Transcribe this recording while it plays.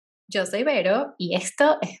Yo soy Vero y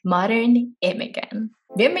esto es Modern Immigrant.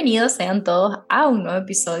 Bienvenidos sean todos a un nuevo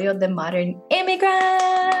episodio de Modern Immigrant.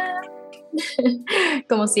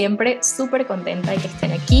 Como siempre, súper contenta de que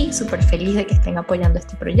estén aquí, súper feliz de que estén apoyando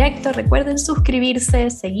este proyecto. Recuerden suscribirse,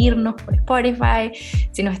 seguirnos por Spotify.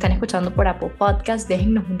 Si nos están escuchando por Apple Podcast,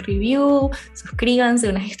 déjennos un review, suscríbanse,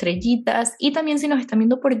 unas estrellitas. Y también si nos están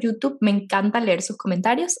viendo por YouTube, me encanta leer sus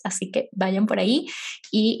comentarios, así que vayan por ahí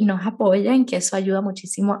y nos apoyen, que eso ayuda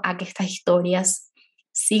muchísimo a que estas historias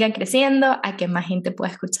sigan creciendo, a que más gente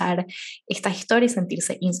pueda escuchar estas historias y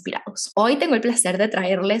sentirse inspirados. Hoy tengo el placer de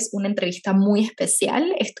traerles una entrevista muy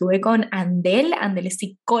especial. Estuve con Andel. Andel es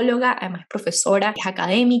psicóloga, además profesora, es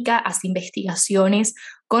académica, hace investigaciones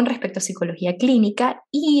con respecto a psicología clínica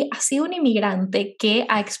y ha sido un inmigrante que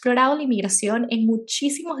ha explorado la inmigración en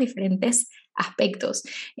muchísimos diferentes aspectos,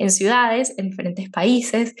 en ciudades, en diferentes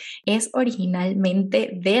países. Es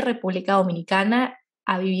originalmente de República Dominicana.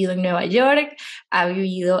 Ha vivido en Nueva York, ha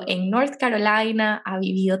vivido en North Carolina, ha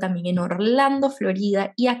vivido también en Orlando,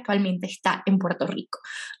 Florida y actualmente está en Puerto Rico.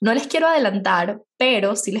 No les quiero adelantar,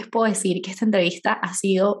 pero sí les puedo decir que esta entrevista ha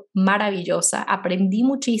sido maravillosa. Aprendí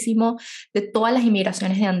muchísimo de todas las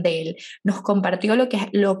inmigraciones de Andel. Nos compartió lo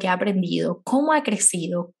que ha aprendido, cómo ha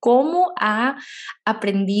crecido, cómo ha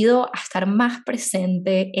aprendido a estar más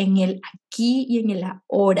presente en el aquí y en el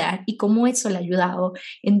ahora y cómo eso le ha ayudado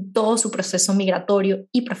en todo su proceso migratorio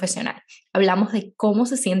y profesional. Hablamos de cómo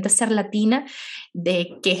se siente ser latina,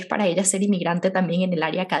 de qué es para ella ser inmigrante también en el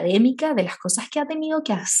área académica, de las cosas que ha tenido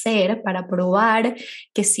que hacer para probar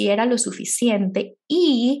que sí era lo suficiente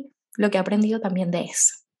y lo que ha aprendido también de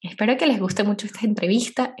eso. Espero que les guste mucho esta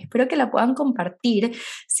entrevista, espero que la puedan compartir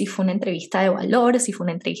si fue una entrevista de valor, si fue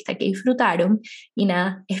una entrevista que disfrutaron y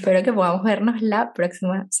nada, espero que podamos vernos la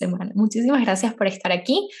próxima semana. Muchísimas gracias por estar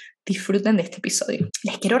aquí. Disfruten de este episodio.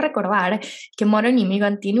 Les quiero recordar que Modern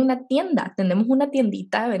Immigrant tiene una tienda. Tenemos una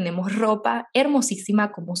tiendita, vendemos ropa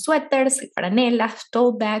hermosísima como suéteres, franelas,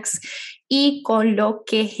 tote bags y con lo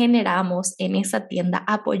que generamos en esa tienda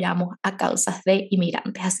apoyamos a causas de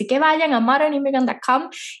inmigrantes. Así que vayan a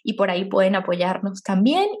modernimmigrant.com y por ahí pueden apoyarnos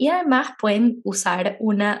también y además pueden usar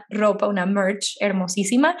una ropa, una merch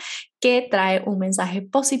hermosísima que trae un mensaje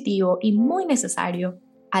positivo y muy necesario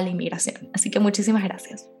a la inmigración. Así que muchísimas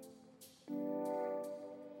gracias.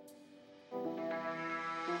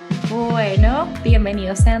 Bueno,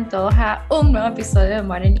 bienvenidos sean todos a un nuevo episodio de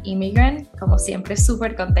Modern Immigrant. Como siempre,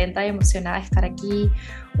 súper contenta y emocionada de estar aquí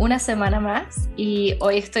una semana más y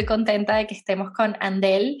hoy estoy contenta de que estemos con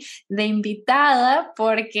Andel de invitada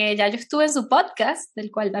porque ya yo estuve en su podcast, del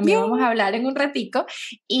cual también vamos a hablar en un ratico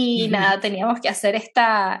y nada, teníamos que hacer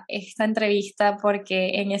esta entrevista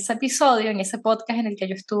porque en ese episodio, en ese podcast en el que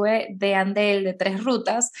yo estuve de Andel, de Tres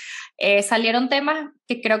Rutas, salieron temas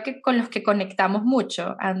que creo que con los que conectamos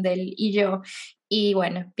mucho, Andel y yo. Y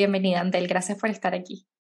bueno, bienvenida Andel, gracias por estar aquí.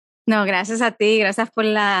 No, gracias a ti, gracias por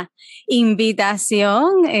la invitación.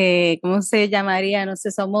 ¿Cómo se llamaría? No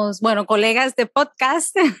sé, somos, bueno, colegas de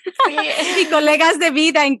podcast Sí. y colegas de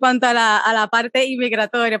vida en cuanto a la parte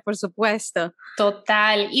inmigratoria, por supuesto.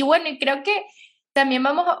 Total. Y bueno, y creo que también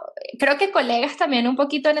creo que colegas también un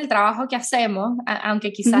poquito en el trabajo que hacemos,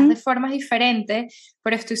 aunque quizás de formas diferentes,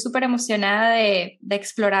 pero estoy súper emocionada de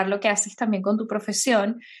explorar lo que haces también con tu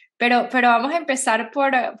profesión. Pero vamos a empezar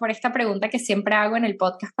por esta pregunta que siempre hago en el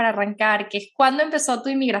podcast para arrancar, que es ¿cuándo empezó tu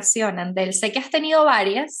inmigración, Andel? Sé que has tenido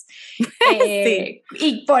varias Sí.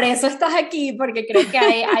 y por eso estás aquí, porque creo que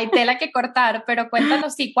hay tela que cortar, pero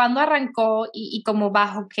cuéntanos ¿cuándo arrancó y como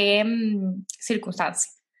bajo qué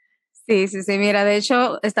circunstancias? Sí, mira, de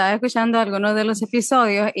hecho estaba escuchando algunos de los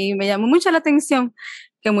episodios y me llamó mucho la atención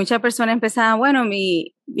que muchas personas empezaban, bueno,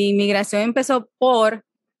 mi inmigración empezó por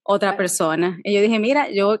otra persona. Y yo dije, mira,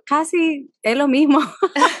 yo casi es lo mismo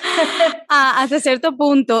hasta cierto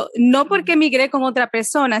punto, no porque emigré con otra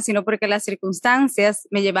persona, sino porque las circunstancias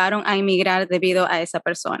me llevaron a emigrar debido a esa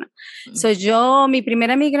persona. Mi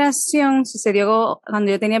primera migración sucedió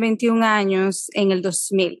cuando yo tenía 21 años en el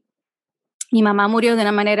 2000. Mi mamá murió de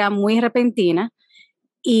una manera muy repentina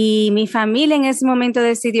y mi familia en ese momento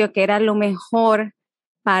decidió que era lo mejor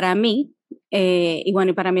para mí y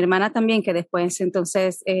bueno, y para mi hermana también, que después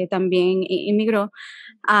entonces también inmigró,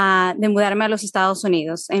 de mudarme a los Estados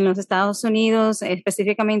Unidos. En los Estados Unidos,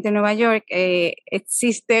 específicamente en Nueva York,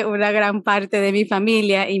 existe una gran parte de mi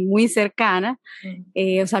familia y muy cercana,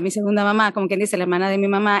 o sea, mi segunda mamá, como quien dice, la hermana de mi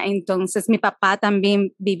mamá. Entonces mi papá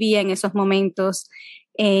también vivía en esos momentos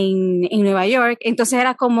en Nueva York, entonces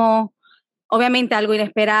era como obviamente algo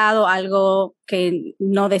inesperado, algo que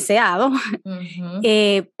no deseado,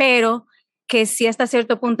 pero que sí hasta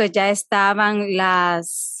cierto punto ya estaban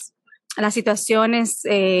las situaciones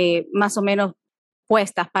más o menos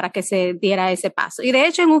puestas para que se diera ese paso. Y de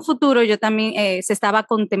hecho, en un futuro yo también se estaba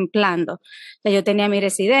contemplando. O sea, yo tenía mi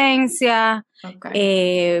residencia,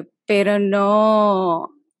 pero no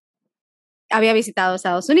había visitado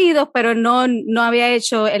Estados Unidos, pero no había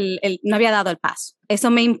hecho no había dado el paso. Eso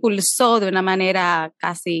me impulsó de una manera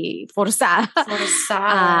casi forzada.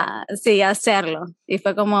 Forzada. Sí, a hacerlo. Y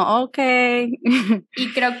fue como, ok.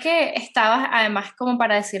 Y creo que estabas, además, como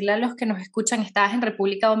para decirle a los que nos escuchan, estabas en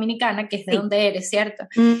República Dominicana, que es de donde eres, ¿cierto?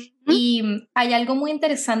 Y hay algo muy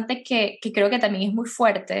interesante que creo que también es muy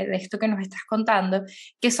fuerte de esto que nos estás contando,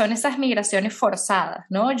 que son esas migraciones forzadas,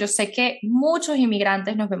 ¿no? Yo sé que muchos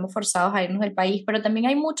inmigrantes nos vemos forzados a irnos del país, pero también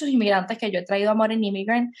hay muchos inmigrantes que yo he traído a Modern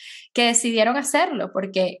Immigrant que decidieron hacerlo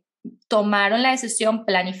porque tomaron la decisión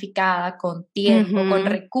planificada, con tiempo, con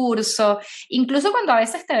recursos, incluso cuando a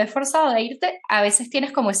veces te ves forzado de irte, a veces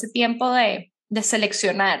tienes como ese tiempo de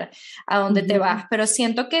seleccionar a dónde te vas, pero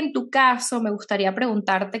siento que en tu caso me gustaría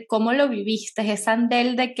preguntarte cómo lo viviste, ese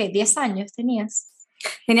andel de que 10 años tenías.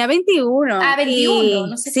 Tenía 21. Ah, 21,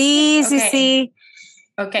 no sé. Sí, sí, sí.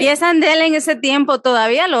 Okay. Y esa Andel en ese tiempo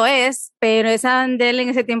todavía lo es, pero esa Andel en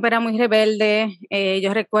ese tiempo era muy rebelde.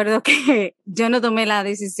 Yo recuerdo que yo no tomé la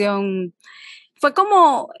decisión. Fue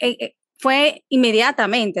como, fue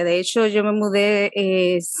inmediatamente. De hecho, yo me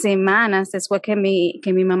mudé semanas después que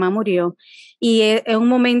mi mamá murió. Y en un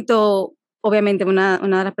momento, obviamente, una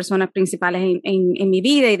de las personas principales en mi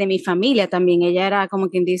vida y de mi familia también. Ella era, como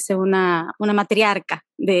quien dice, una matriarca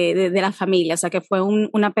de la familia. O sea, que fue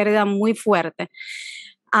una pérdida muy fuerte.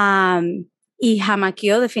 Y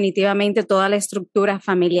jamaqueó definitivamente toda la estructura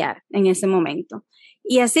familiar en ese momento.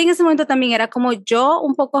 Y así en ese momento también era como yo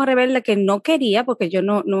un poco rebelde que no quería, porque yo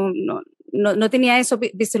no tenía eso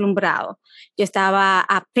vislumbrado. Yo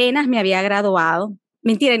apenas me había graduado.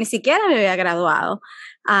 Mentira, ni siquiera me había graduado.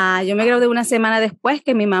 Yo me gradué una semana después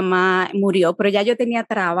que mi mamá murió, pero ya yo tenía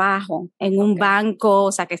trabajo en un banco,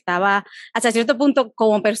 o sea que estaba hasta cierto punto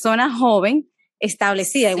como persona joven,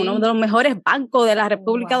 establecida en uno de los mejores bancos de la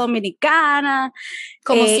República Dominicana.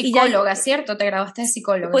 Como psicóloga, ¿cierto? ¿Te graduaste de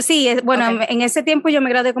psicóloga? Pues sí, bueno, en ese tiempo yo me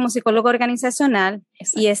gradué como psicóloga organizacional.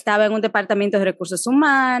 Exacto. Y estaba en un departamento de recursos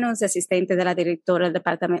humanos, asistente de la directora del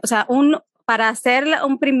departamento. O sea, para hacer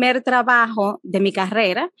un primer trabajo de mi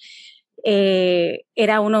carrera,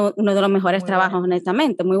 era uno de los mejores trabajos,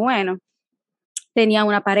 honestamente, muy bueno. Tenía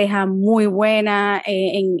una pareja muy buena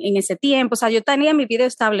en ese tiempo, o sea, yo tenía mi vida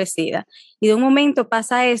establecida y de un momento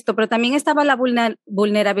pasa esto, pero también estaba la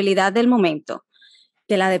vulnerabilidad del momento,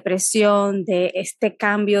 de la depresión, de este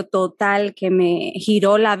cambio total que me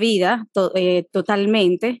giró la vida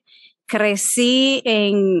totalmente. Crecí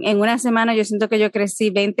en una semana, yo siento que yo crecí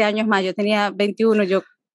 20 años más, yo tenía 21, yo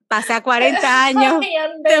pasé a 40 años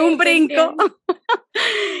de un brinco.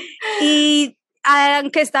 Y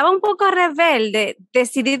aunque estaba un poco rebelde,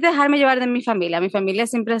 decidí dejarme llevar de mi familia. Mi familia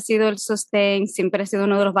siempre ha sido el sostén, siempre ha sido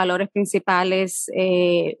uno de los valores principales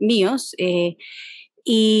míos.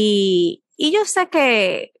 Y yo sé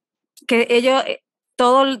que ellos,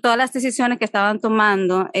 todas las decisiones que estaban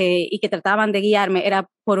tomando y que trataban de guiarme era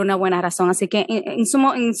por una buena razón. Así que en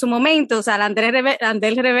su momento, o sea, el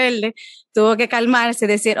Andel rebelde tuvo que calmarse y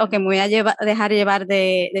decir, ok, me voy a dejar llevar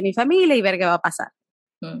de mi familia y ver qué va a pasar.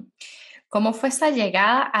 ¿Cómo fue esa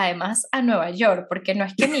llegada, además, a Nueva York? Porque no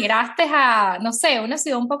es que migraste a, no sé, una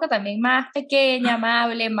ciudad un poco también más pequeña,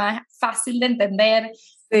 amable, más fácil de entender.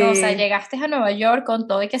 Sí. No, o sea, llegaste a Nueva York con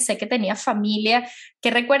todo y que sé que tenías familia.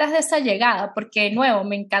 ¿Qué recuerdas de esa llegada? Porque, de nuevo,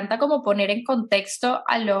 me encanta como poner en contexto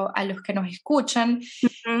a los que nos escuchan,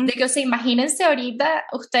 de que, o sea, imagínense ahorita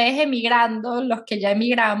ustedes emigrando, los que ya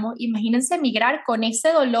emigramos, imagínense emigrar con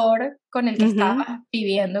ese dolor con el que estabas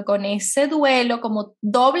viviendo, con ese duelo, como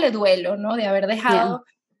doble duelo, ¿no? De haber dejado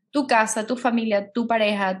tu casa, tu familia, tu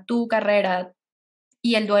pareja, tu carrera,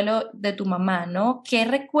 y el duelo de tu mamá, ¿no? ¿Qué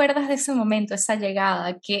recuerdas de ese momento, esa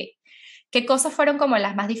llegada? ¿Qué cosas fueron como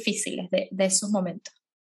las más difíciles de esos momentos?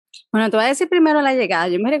 Bueno, te voy a decir primero la llegada.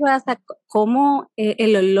 Yo me recuerdo hasta cómo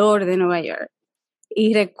el olor de Nueva York.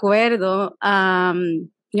 Y recuerdo,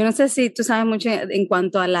 yo no sé si tú sabes mucho en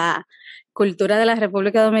cuanto a la cultura de la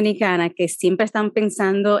República Dominicana, que siempre están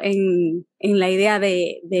pensando en la idea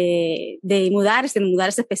de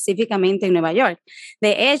mudarse específicamente en Nueva York.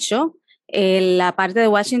 De hecho, la parte de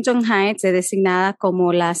Washington Heights es designada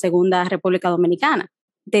como la segunda República Dominicana,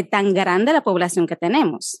 de tan grande la población que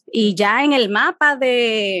tenemos. Y ya en el mapa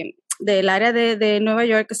del área de Nueva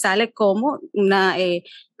York sale como una,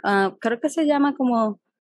 creo que se llama como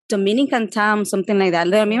Dominican Town, something like that.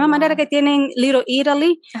 De la misma manera que tienen Little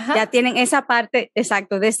Italy, ya tienen esa parte,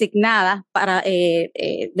 exacto, designada para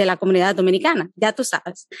de la comunidad dominicana, ya tú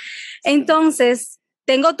sabes. Entonces,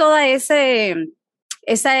 tengo toda esa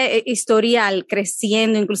historial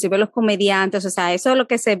creciendo, inclusive los comediantes, o sea, eso es lo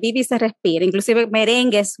que se vive y se respira, inclusive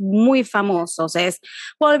merengue es muy famoso, o sea,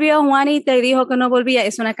 volvió Juanita y dijo que no volvía,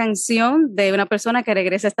 es una canción de una persona que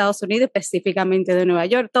regresa a Estados Unidos, específicamente de Nueva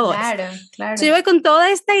York, todo claro, eso. Claro. So, yo voy con toda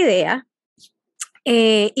esta idea,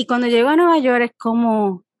 y cuando llego a Nueva York es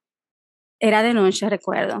como, era de noche,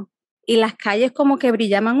 recuerdo, y las calles como que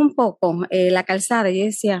brillaban un poco, la calzada, y yo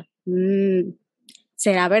decía,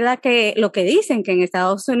 ¿será verdad que lo que dicen, que en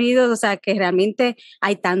Estados Unidos, o sea, que realmente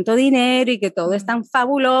hay tanto dinero y que todo es tan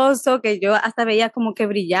fabuloso, que yo hasta veía como que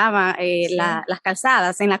brillaba las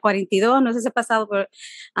calzadas? En la 42, no sé si he pasado por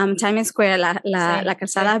Times Square, las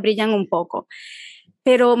calzadas brillan un poco.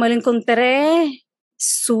 Pero me lo encontré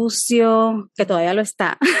sucio, que todavía lo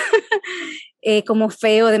está, como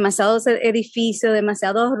feo, demasiados edificios,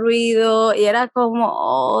 demasiado ruido, y era como,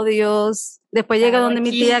 oh Dios. Después llega donde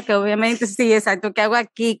mi tía, que obviamente sí, exacto, ¿qué hago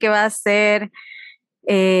aquí? ¿Qué va a hacer?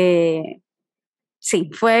 Sí,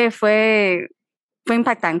 fue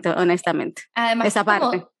impactante, honestamente. Además, esa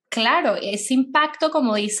parte. Claro, ese impacto,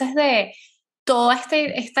 como dices, de toda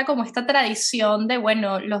esta tradición de,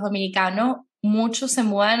 bueno, los dominicanos, muchos se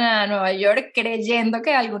mudan a Nueva York creyendo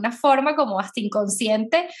que de alguna forma, como hasta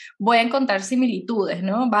inconsciente, voy a encontrar similitudes,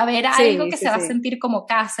 ¿no? Va a haber algo que se va a sentir como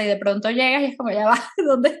casa, y de pronto llegas y es como, ya va,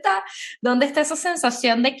 ¿dónde está esa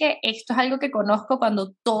sensación de que esto es algo que conozco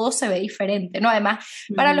cuando todo se ve diferente, ¿no? Además,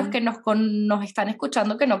 para los que nos están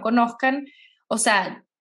escuchando que no conozcan, o sea,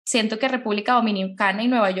 siento que República Dominicana y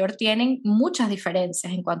Nueva York tienen muchas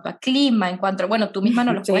diferencias en cuanto a clima, en cuanto a, bueno, tú misma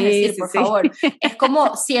nos lo puedes decir, por favor. Es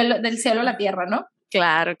como del cielo a la tierra, ¿no?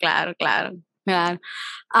 Claro.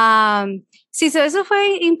 Sí, eso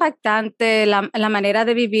fue impactante, la manera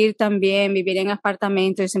de vivir también, vivir en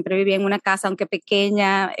apartamentos. Yo siempre viví en una casa, aunque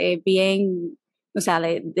pequeña, bien, o sea,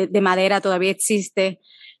 de madera, todavía existe.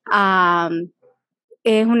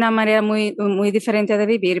 Es una manera muy, muy diferente de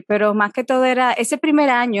vivir, pero más que todo era ese primer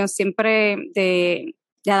año siempre de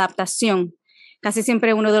adaptación, casi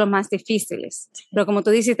siempre uno de los más difíciles. Pero como tú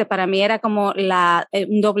dijiste, para mí era como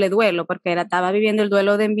un doble duelo, porque estaba viviendo el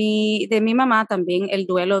duelo de mi mamá, también el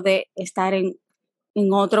duelo de estar en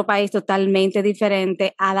otro país totalmente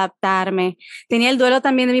diferente, adaptarme. Tenía el duelo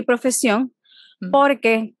también de mi profesión,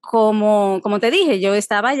 porque como te dije, yo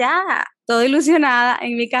estaba ya toda ilusionada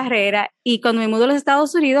en mi carrera, y cuando me mudo a los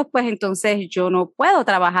Estados Unidos, pues entonces yo no puedo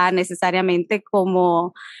trabajar necesariamente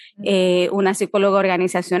como una psicóloga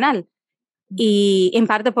organizacional, y en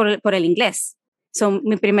parte por el inglés.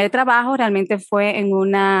 Mi primer trabajo realmente fue en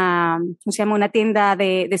una tienda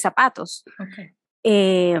de zapatos.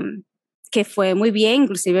 Que fue muy bien,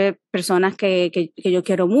 inclusive personas que yo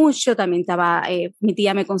quiero mucho, también estaba, mi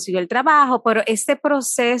tía me consiguió el trabajo, pero ese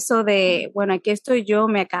proceso de, bueno, aquí estoy yo,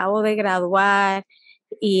 me acabo de graduar,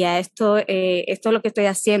 y esto es lo que estoy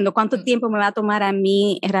haciendo, ¿cuánto tiempo me va a tomar a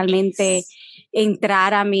mí realmente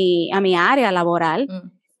entrar a mi área laboral?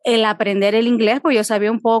 El aprender el inglés, pues yo sabía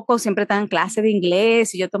un poco, siempre estaba en clases de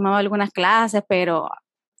inglés, y yo tomaba algunas clases, pero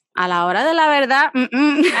a la hora de la verdad,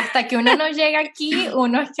 hasta que uno no llega aquí,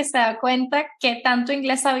 uno es que se da cuenta que tanto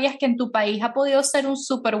inglés sabías, que en tu país ha podido ser un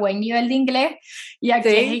súper buen nivel de inglés, y aquí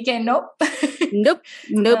es y que no. Nope.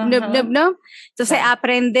 Entonces,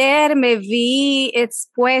 aprender, me vi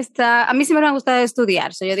expuesta. A mí siempre me ha gustado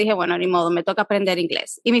estudiar, yo dije, bueno, ni modo, me toca aprender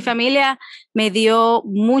inglés. Y mi familia me dio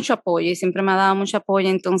mucho apoyo, y siempre me ha dado mucho apoyo.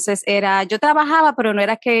 Entonces, yo trabajaba, pero no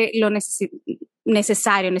era que lo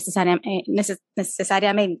necesariamente,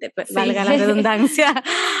 valga la redundancia.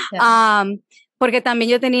 Porque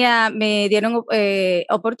también me dieron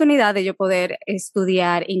oportunidad de yo poder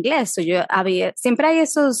estudiar inglés. Siempre hay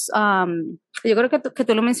esos, yo creo que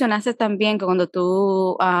tú lo mencionaste también, que cuando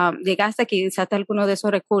tú llegaste aquí, usaste alguno de esos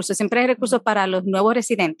recursos. Siempre hay recursos para los nuevos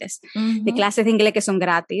residentes, de clases de inglés que son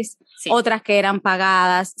gratis, otras que eran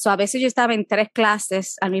pagadas. A veces yo estaba en 3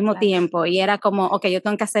 clases al mismo tiempo, y era como, ok, yo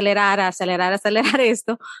tengo que acelerar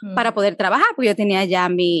esto para poder trabajar, porque yo tenía ya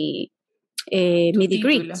mi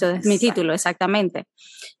degree, mi título, exactamente.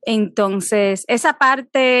 Entonces, esa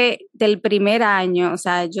parte del primer año, o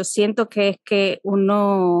sea, yo siento que es que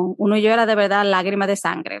uno llora de verdad lágrimas de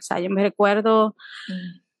sangre. O sea, yo me recuerdo, o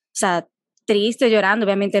sea, triste, llorando.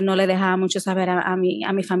 Obviamente no le dejaba mucho saber a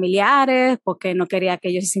mis familiares, porque no quería que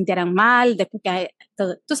ellos se sintieran mal, después que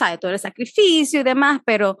tú sabes, todo el sacrificio y demás,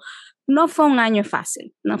 pero no fue un año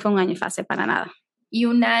fácil para nada. Y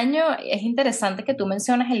un año, es interesante que tú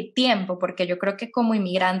mencionas el tiempo, porque yo creo que como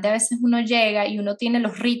inmigrante a veces uno llega y uno tiene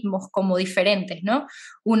los ritmos como diferentes, ¿no?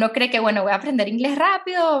 Uno cree que, bueno, voy a aprender inglés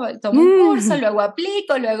rápido, tomo un curso, luego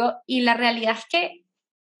aplico, luego, y la realidad es que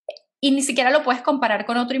y ni siquiera lo puedes comparar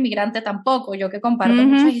con otro inmigrante tampoco. Yo que comparto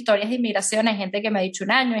muchas historias de inmigración, hay gente que me ha dicho un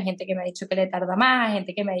año, hay gente que me ha dicho que le tarda más, hay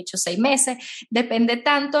gente que me ha dicho 6 meses. Depende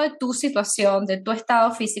tanto de tu situación, de tu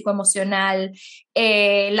estado físico, emocional,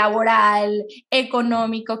 laboral,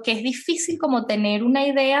 económico, que es difícil como tener una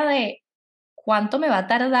idea de cuánto me va a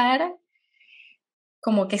tardar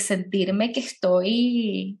como que sentirme que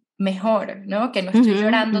estoy mejor, ¿no? Que no estoy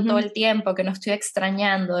llorando todo el tiempo, que no estoy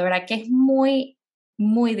extrañando. De verdad que es muy,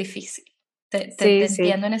 muy difícil. Te Sí.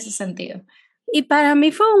 entiendo en ese sentido. Y para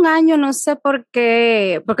mí fue un año, no sé por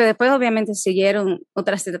qué, porque después obviamente siguieron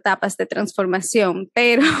otras etapas de transformación,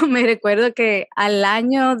 pero me recuerdo que al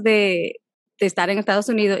año de estar en Estados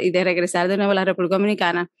Unidos y de regresar de nuevo a la República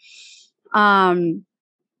Dominicana,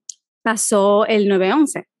 pasó el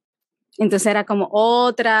 9/11. Entonces era como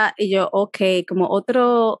otra, y yo, ok, como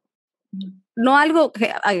otro, no algo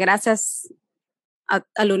que gracias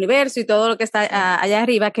al universo y todo lo que está allá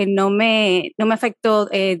arriba que no me afectó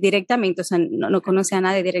directamente, o sea, no conocí a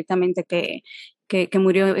nadie directamente que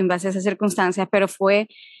murió en base a esas circunstancias, pero fue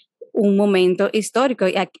un momento histórico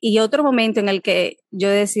y otro momento en el que yo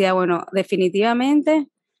decía, bueno, definitivamente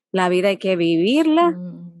la vida hay que vivirla,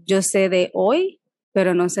 yo sé de hoy,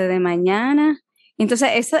 pero no sé de mañana.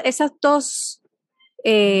 Entonces, esas dos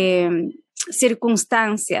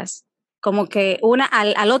circunstancias, como que una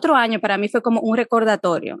al otro año para mí fue como un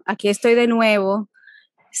recordatorio. Aquí estoy de nuevo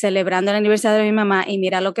celebrando el aniversario de mi mamá y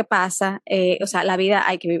mira lo que pasa. O sea, la vida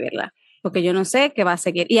hay que vivirla, porque yo no sé qué va a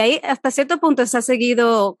seguir. Y ahí hasta cierto punto se ha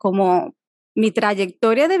seguido como mi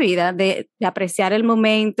trayectoria de vida, de apreciar el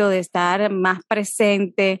momento, de estar más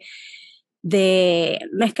presente,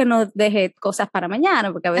 no es que no deje cosas para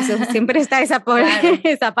mañana, porque a veces siempre está Claro.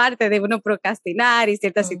 esa parte de uno procrastinar y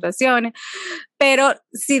ciertas situaciones, pero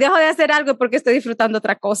si dejo de hacer algo es porque estoy disfrutando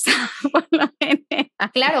otra cosa. Por lo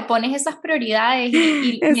Claro, pones esas prioridades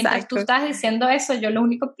y mientras tú estás diciendo eso, yo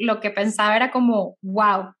lo que pensaba era como,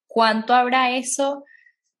 wow, ¿cuánto habrá eso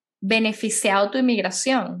beneficiado tu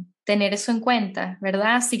inmigración? Tener eso en cuenta,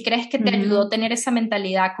 ¿verdad? Si crees que te ayudó a tener esa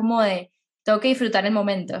mentalidad como de, tengo que disfrutar el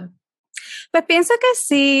momento. Pues pienso que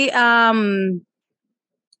sí, o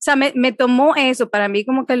sea, me tomó eso, para mí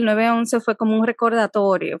como que el 9/11 fue como un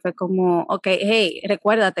recordatorio, fue como, ok, hey,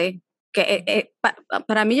 recuérdate, que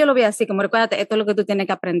para mí yo lo vi así, como recuérdate, esto es lo que tú tienes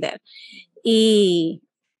que aprender. Y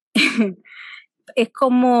es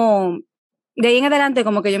como, de ahí en adelante,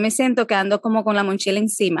 como que yo me siento que ando como con la mochila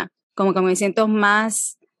encima, como que me siento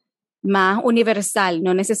más universal,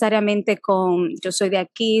 no necesariamente con yo soy de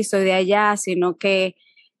aquí, soy de allá, sino que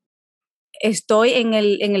estoy en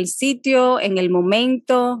el sitio, en el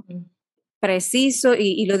momento preciso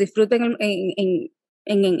y lo disfruto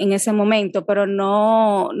en ese momento, pero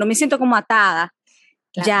no me siento como atada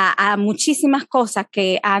ya a muchísimas cosas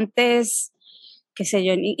que antes, qué sé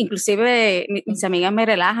yo, inclusive mis amigas me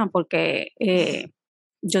relajan porque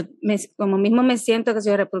yo como mismo me siento que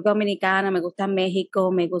soy de República Dominicana, me gusta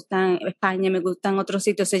México, me gustan España, me gustan otros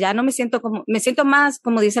sitios, o sea, ya no me siento como, me siento más,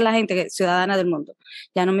 como dice la gente, ciudadana del mundo,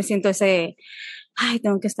 ya no me siento ese, ay,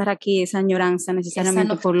 tengo que estar aquí, esa añoranza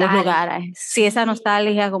necesariamente por los lugares, sí, esa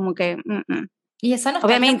nostalgia como que, Y esa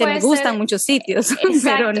nostalgia obviamente me gustan muchos sitios,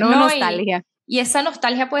 pero no nostalgia. Y esa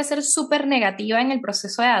nostalgia puede ser súper negativa en el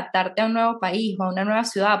proceso de adaptarte a un nuevo país o a una nueva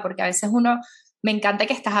ciudad, porque a veces me encanta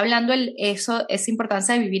que estás hablando esa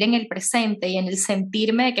importancia de vivir en el presente y en el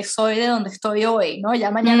sentirme de que soy de donde estoy hoy, ¿no? Ya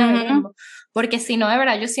mañana veremos, porque si no, de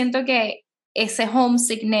verdad, yo siento que ese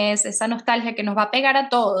homesickness, esa nostalgia que nos va a pegar a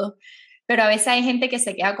todos, pero a veces hay gente que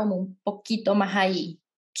se queda como un poquito más ahí.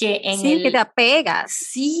 Que que te apegas.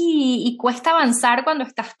 Sí, y cuesta avanzar cuando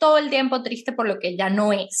estás todo el tiempo triste por lo que ya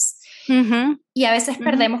no es. Y a veces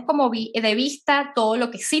perdemos como de vista todo lo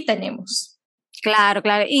que sí tenemos. Claro,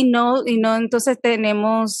 claro. Y no entonces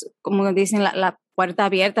tenemos, como dicen, la puerta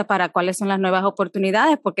abierta para cuáles son las nuevas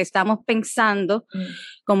oportunidades, porque estamos pensando,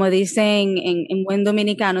 como dicen en buen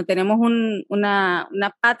dominicano, tenemos una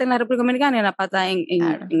pata en la República Dominicana y una pata en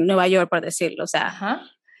Nueva York, por decirlo. O sea,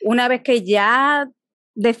 una vez que ya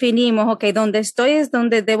definimos, ok, donde estoy es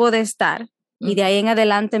donde debo de estar, y de ahí en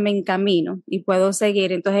adelante me encamino y puedo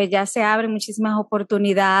seguir. Entonces ya se abren muchísimas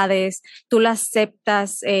oportunidades, tú las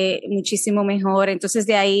aceptas muchísimo mejor, entonces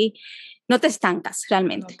de ahí no te estancas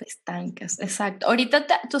realmente. No te estancas, exacto. Ahorita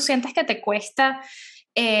tú sientes que te cuesta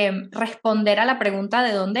responder a la pregunta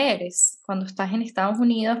de dónde eres cuando estás en Estados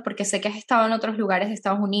Unidos, porque sé que has estado en otros lugares de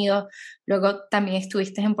Estados Unidos, luego también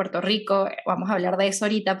estuviste en Puerto Rico, vamos a hablar de eso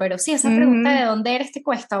ahorita, pero sí, esa pregunta de dónde eres te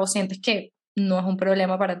cuesta o sientes que no es un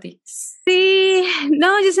problema para ti. Sí,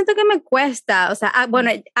 no, yo siento que me cuesta, o sea,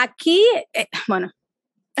 bueno, aquí,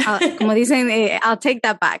 como dicen, I'll take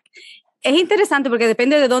that back. Es interesante porque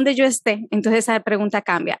depende de dónde yo esté, entonces esa pregunta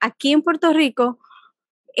cambia. Aquí en Puerto Rico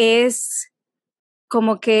es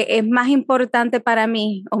como que es más importante para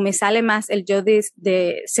mí, o me sale más el yo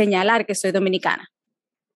de señalar que soy dominicana.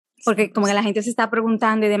 Porque como que la gente se está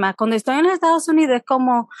preguntando y demás. Cuando estoy en los Estados Unidos es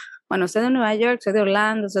como, bueno, soy de Nueva York, soy de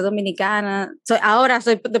Orlando, soy dominicana, ahora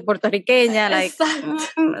soy de puertorriqueña, like,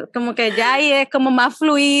 como que ya ahí es como más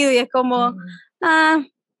fluido y es como,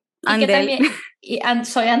 y que también,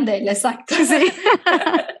 soy Andel, exacto. Sí.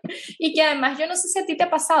 Y que además yo no sé si a ti te ha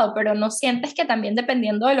pasado, pero no sientes que también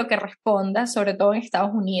dependiendo de lo que respondas, sobre todo en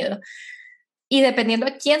Estados Unidos, y dependiendo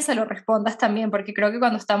a quién se lo respondas también, porque creo que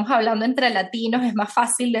cuando estamos hablando entre latinos es más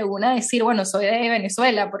fácil de una decir, bueno, soy de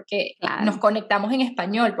Venezuela, porque nos conectamos en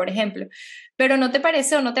español, por ejemplo. Pero ¿no te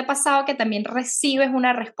parece o no te ha pasado que también recibes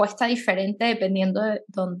una respuesta diferente dependiendo de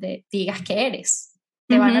donde digas que eres?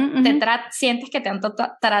 Sientes que te han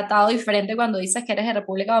tratado diferente cuando dices que eres de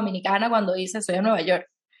República Dominicana, cuando dices soy de Nueva York.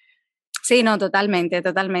 Sí, no, totalmente.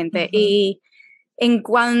 Y en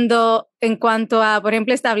cuanto a, por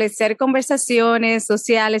ejemplo, establecer conversaciones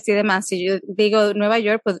sociales y demás, si yo digo Nueva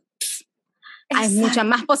York, pues hay mucha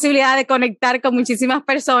más posibilidad de conectar con muchísimas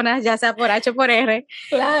personas, ya sea por H o por R.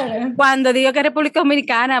 Claro. Cuando digo que República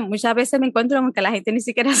Dominicana, muchas veces me encuentro con que la gente ni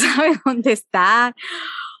siquiera sabe dónde está.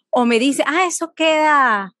 O me dice, eso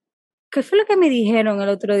queda, ¿qué fue lo que me dijeron el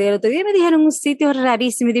otro día? El otro día me dijeron un sitio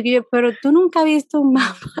rarísimo y digo yo, pero tú nunca has visto un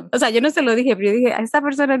mapa. O sea, yo no se lo dije, pero yo dije, a esta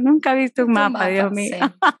persona nunca ha visto un mapa, Dios mío. Sí.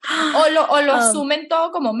 O lo asumen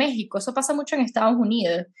todo como México, eso pasa mucho en Estados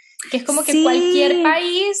Unidos, que es como que cualquier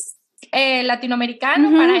país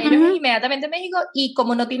latinoamericano para ellos es inmediatamente México, y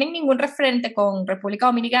como no tienen ningún referente con República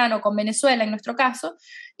Dominicana o con Venezuela en nuestro caso,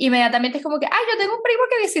 inmediatamente es como que, yo tengo un primo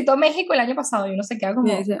que visitó México el año pasado y uno se queda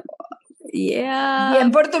como...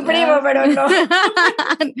 Bien por tu primo, pero no.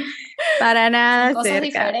 Para nada. Cosas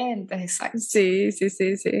cerca. Diferentes, exacto. Sí.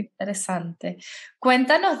 Interesante.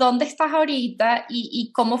 Cuéntanos dónde estás ahorita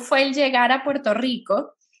y cómo fue el llegar a Puerto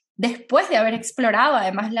Rico después de haber explorado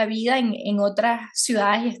además la vida en otras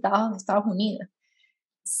ciudades y estados de Estados Unidos.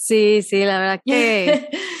 Sí, la verdad que...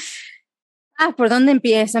 ¿por dónde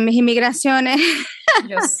empiezan mis inmigraciones?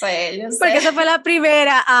 Yo sé. Porque esa fue la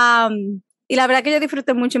primera. Y la verdad que yo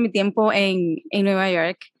disfruté mucho mi tiempo en Nueva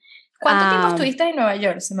York. ¿Cuánto tiempo estuviste en Nueva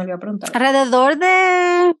York? Se me olvidó preguntar. Alrededor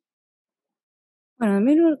de...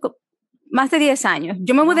 más de 10 años.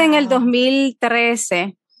 Yo me mudé en el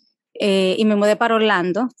 2013 y me mudé para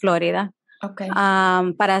Orlando, Florida,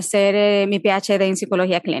 para hacer mi PhD en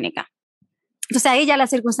psicología clínica. Entonces ahí ya las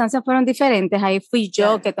circunstancias fueron diferentes. Ahí fui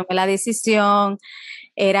yo que tomé la decisión.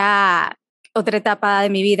 Era otra etapa de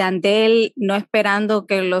mi vida, no esperando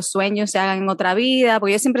que los sueños se hagan en otra vida,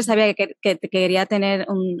 porque yo siempre sabía que quería tener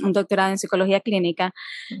un doctorado en psicología clínica,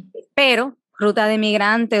 pero ruta de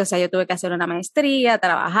migrante, o sea, yo tuve que hacer una maestría,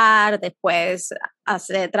 trabajar, después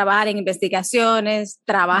trabajar en investigaciones,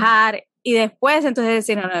 trabajar, y después entonces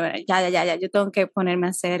decir, no, ya, yo tengo que ponerme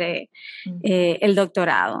a hacer el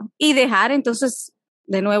doctorado y dejar entonces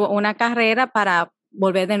de nuevo una carrera para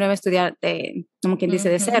volver de nuevo a estudiar, como quien dice,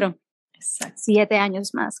 de cero. Exacto. 7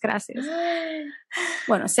 años más, gracias.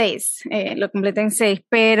 Bueno, 6, lo completé en 6,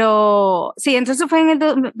 pero sí, entonces fue en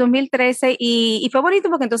el 2013 y fue bonito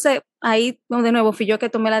porque entonces ahí de nuevo fui yo que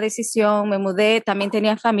tomé la decisión, me mudé, también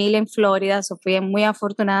tenía familia en Florida, fui muy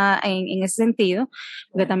afortunada en ese sentido,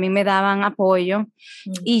 porque también me daban apoyo.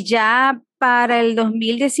 Y ya para el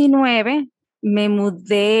 2019 me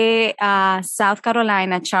mudé a South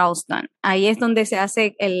Carolina, Charleston. Ahí es donde se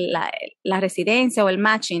hace la residencia o el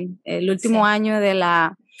matching, el último año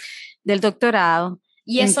del doctorado.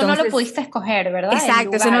 Y eso entonces, no lo pudiste escoger, ¿verdad?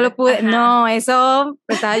 Exacto, eso no lo pude. No, eso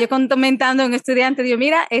estaba yo comentando a un estudiante, digo,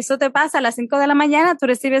 mira, eso te pasa a las 5 de la mañana, tú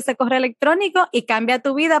recibes ese correo electrónico y cambia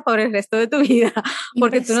tu vida por el resto de tu vida,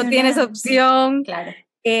 porque tú no tienes opción. Claro.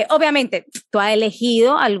 Obviamente, tú has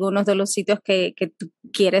elegido algunos de los sitios que tú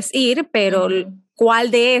quieres ir, pero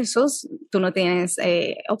 ¿cuál de esos tú no tienes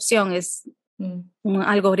opción? Es un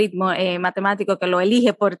algoritmo matemático que lo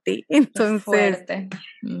elige por ti. Entonces, es fuerte.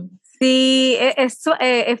 Sí, es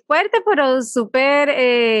fuerte, pero súper,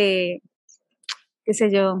 qué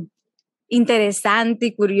sé yo, interesante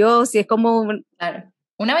y curioso. Y es como... Claro.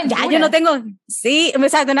 Una aventura. Ya yo no tengo, sí,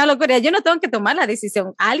 exacto, una locura. Yo no tengo que tomar la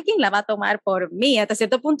decisión. Alguien la va a tomar por mí. Hasta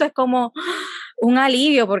cierto punto es como, un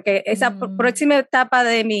alivio, porque esa próxima etapa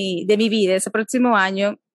de mi vida, ese próximo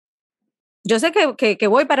año, yo sé que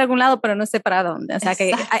voy para algún lado, pero no sé para dónde. O sea,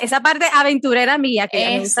 que esa parte aventurera mía, que ya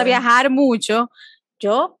me gusta viajar mucho,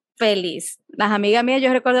 yo feliz. Las amigas mías,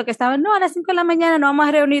 yo recuerdo que estaban, no, a las 5 de la mañana nos vamos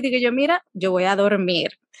a reunir, y que yo, mira, yo voy a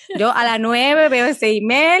dormir. Yo a las 9 veo ese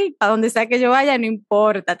email, para donde sea que yo vaya, no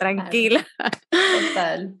importa, tranquila.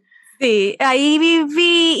 Total. Sí, ahí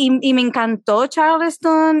viví y me encantó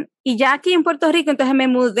Charleston, y ya aquí en Puerto Rico, entonces me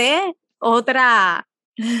mudé,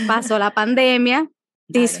 pasó la pandemia,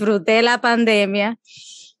 disfruté la pandemia,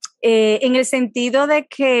 en el sentido de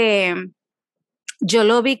que yo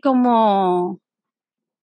lo vi como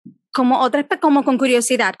con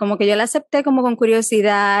curiosidad, como que yo la acepté como con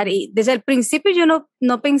curiosidad, y desde el principio yo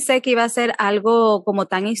no pensé que iba a ser algo como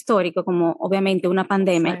tan histórico como obviamente una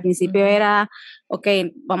pandemia. Al principio era, ok,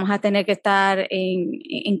 vamos a tener que estar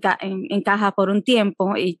en caja por un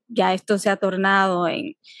tiempo, y ya esto se ha tornado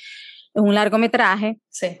en un largometraje.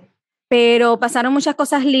 Sí. Pero pasaron muchas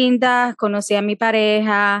cosas lindas, conocí a mi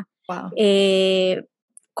pareja,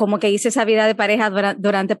 como que hice esa vida de pareja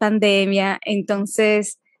durante pandemia,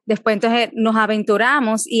 entonces nos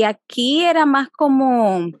aventuramos, y aquí era más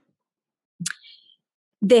como,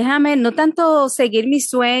 déjame, no tanto seguir mis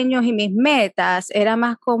sueños y mis metas, era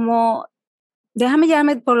más como, déjame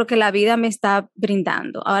llevarme por lo que la vida me está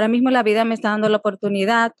brindando. Ahora mismo la vida me está dando la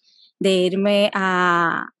oportunidad de irme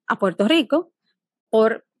a Puerto Rico,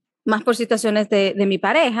 más por situaciones de mi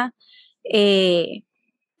pareja.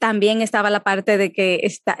 También estaba la parte de que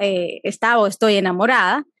estaba o estoy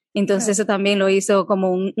enamorada, entonces eso también lo hizo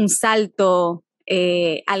como un salto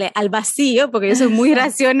al vacío, porque yo soy muy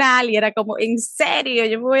racional, y era como, en serio,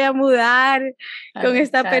 yo me voy a mudar con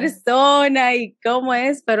esta persona, y cómo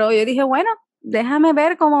es, pero yo dije, bueno, déjame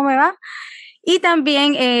ver cómo me va. Y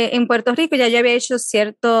también en Puerto Rico ya yo había hecho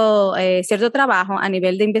cierto trabajo a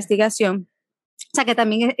nivel de investigación, o sea que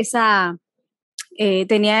también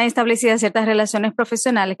tenía establecidas ciertas relaciones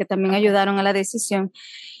profesionales que también ayudaron a la decisión.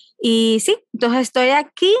 Y sí, entonces estoy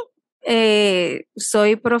aquí,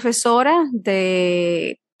 soy profesora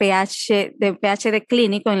de PhD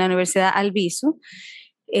clínico en la Universidad Albizu,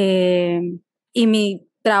 y mi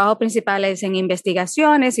trabajo principal es en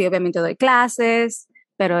investigaciones, y obviamente doy clases,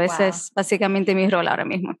 pero ese es básicamente mi rol ahora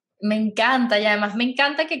mismo. Me encanta, y además me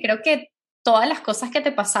encanta que creo que todas las cosas que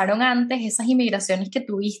te pasaron antes, esas inmigraciones que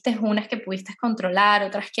tuviste, unas que pudiste controlar,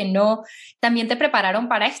 otras que no, también te prepararon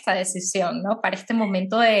para esta decisión, ¿no? Para este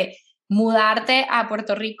momento de mudarte a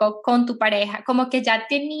Puerto Rico con tu pareja, como que ya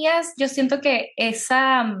tenías, yo siento que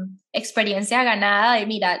esa experiencia ganada de,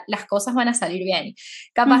 mira, las cosas van a salir bien.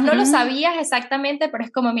 Capaz no lo sabías exactamente, pero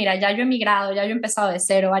es como, mira, ya yo he emigrado, ya yo he empezado de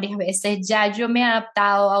cero varias veces, ya yo me he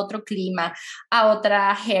adaptado a otro clima, a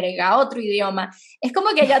otra jerga, a otro idioma. Es como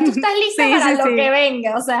que ya tú estás lista para lo que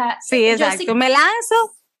venga, o sea. Sí, exacto, me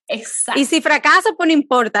lanzo. Exacto. Y si fracaso, pues no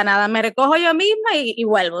importa nada, me recojo yo misma y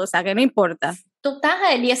vuelvo, o sea, que no importa.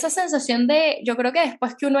 Total, y esa sensación de, yo creo que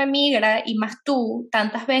después que uno emigra, y más tú,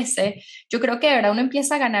 tantas veces, yo creo que de verdad uno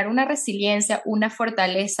empieza a ganar una resiliencia, una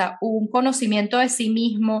fortaleza, un conocimiento de sí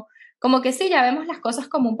mismo, como que sí, ya vemos las cosas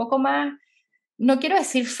como un poco más, no quiero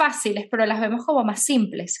decir fáciles, pero las vemos como más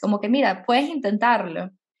simples, como que mira, puedes intentarlo,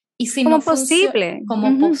 y si como no posible.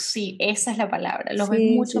 como posible, esa es la palabra, lo ves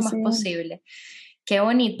mucho más posible. Qué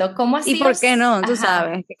bonito, ¿cómo ha sido? ¿Y por qué no? Tú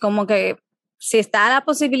sabes, como que si está la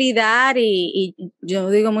posibilidad, y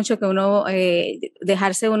yo digo mucho que uno,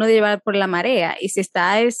 dejarse uno de llevar por la marea, y si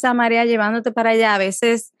está esa marea llevándote para allá, a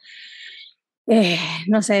veces,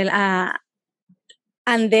 no sé,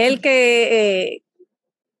 Andel que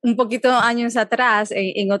un poquito años atrás,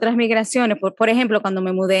 en otras migraciones, por ejemplo, cuando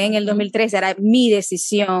me mudé en el 2013, era mi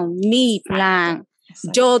decisión, mi plan,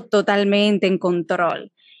 yo totalmente en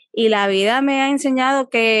control. Y la vida me ha enseñado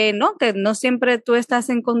que no siempre tú estás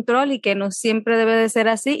en control, y que no siempre debe de ser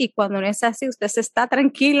así, y cuando no es así, usted se está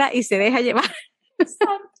tranquila y se deja llevar.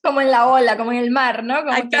 Como en la ola, como en el mar, ¿no?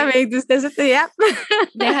 Como exactamente, usted se te lleva.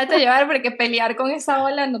 Déjate llevar, porque pelear con esa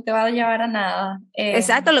ola no te va a llevar a nada.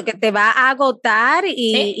 Exacto, lo que te va a agotar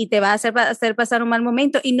y te va a hacer pasar un mal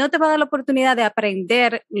momento, y no te va a dar la oportunidad de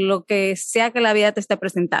aprender lo que sea que la vida te esté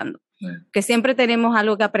presentando. Que siempre tenemos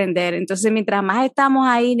algo que aprender. Entonces, mientras más estamos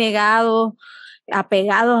ahí negados,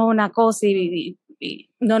 apegados a una cosa, y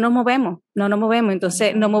no nos movemos.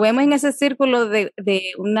 Entonces, nos movemos en ese círculo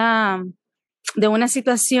de una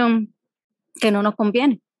situación que no nos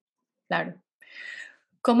conviene. Claro.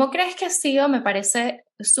 ¿Cómo crees que ha sido? Me parece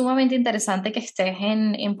sumamente interesante que estés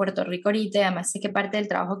en Puerto Rico ahorita, y además sé que parte del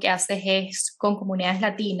trabajo que haces es con comunidades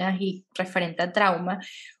latinas y referente a trauma.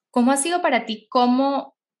 ¿Cómo ha sido para ti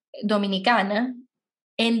como dominicana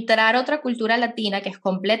entrar a otra cultura latina que es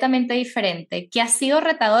completamente diferente, que ha sido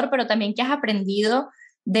retador, pero también que has aprendido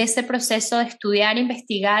de ese proceso de estudiar,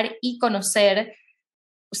 investigar y conocer,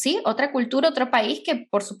 sí, otra cultura, otro país, que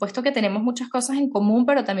por supuesto que tenemos muchas cosas en común,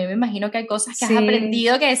 pero también me imagino que hay cosas que has Sí,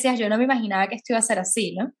 aprendido que decías, yo no me imaginaba que esto iba a ser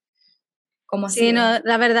así, ¿no? ¿Cómo ha sí, sido? no,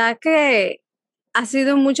 la verdad que ha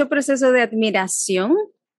sido mucho proceso de admiración.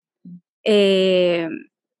 Eh,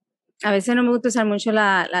 a veces no me gusta usar mucho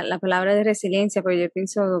la palabra de resiliencia, porque yo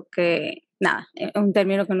pienso que, nada, es un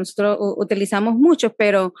término que nosotros utilizamos mucho,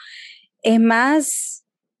 pero es más,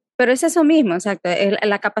 pero es eso mismo, exacto,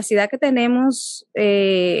 la capacidad que tenemos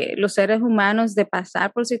los seres humanos de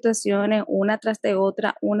pasar por situaciones una tras de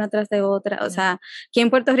otra, o sea, aquí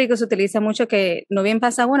en Puerto Rico se utiliza mucho que no bien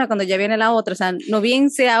pasa una cuando ya viene la otra, o sea, no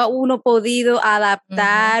bien se ha uno podido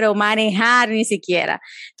adaptar o manejar ni siquiera.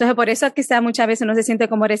 Entonces, por eso quizá muchas veces no se siente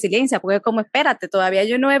como resiliencia, porque como espérate, todavía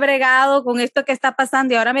yo no he bregado con esto que está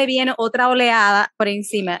pasando y ahora me viene otra oleada por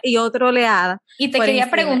encima y otra oleada Y por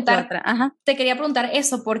encima y otra. Ajá. te quería preguntar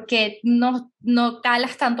eso, porque no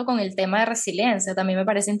calas tanto con el tema de resiliencia. También me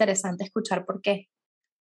parece interesante escuchar por qué.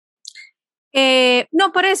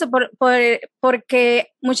 No, por eso, porque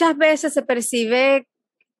muchas veces se percibe,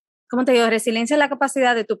 como te digo, resiliencia es la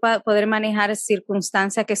capacidad de tú poder manejar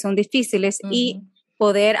circunstancias que son difíciles y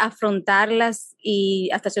poder afrontarlas y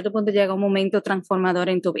hasta cierto punto llega un momento transformador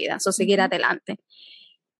en tu vida, o seguir adelante.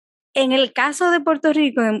 En el caso de Puerto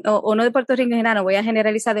Rico, o no de Puerto Rico en general, no voy a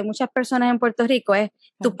generalizar, de muchas personas en Puerto Rico, es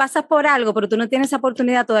tú pasas por algo, pero tú no tienes esa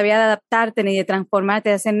oportunidad todavía de adaptarte ni de transformarte,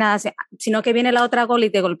 de hacer nada, sino que viene la otra gola y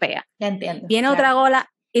te golpea. Ya entiendo. Viene otra ola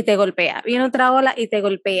y te golpea, viene otra ola y te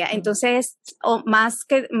golpea. Entonces, más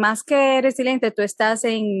que resiliente, tú estás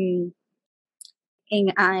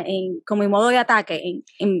como en modo de ataque,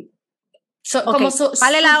 Como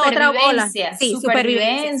 ¿cuál es la otra ola? supervivencia, Sí,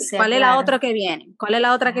 supervivencia. Sí. ¿Cuál es la claro. otra que viene? ¿Cuál es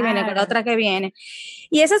la otra que viene? ¿Cuál es la Claro. otra que viene?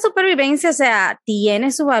 Y esa supervivencia, o sea,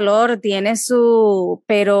 tiene su valor,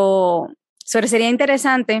 pero sería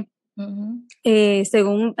interesante,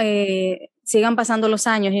 según sigan pasando los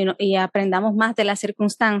años y aprendamos más de las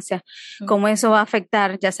circunstancias, cómo eso va a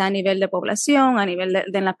afectar, ya sea a nivel de población, a nivel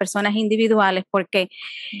de las personas individuales, porque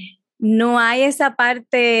no hay esa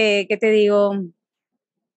parte que te digo,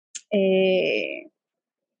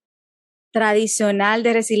 tradicional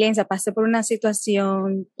de resiliencia. Pasé por una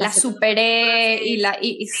situación, La superé y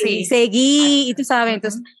y sí. seguí, y tú sabes,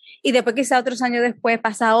 entonces, y después quizá otros años después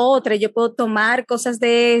pasa otra, y yo puedo tomar cosas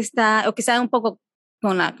de esta, o quizá un poco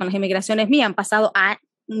con las inmigraciones mías, han pasado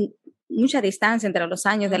mucha distancia entre los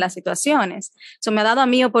años de las situaciones. Eso me ha dado a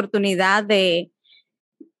mí oportunidad de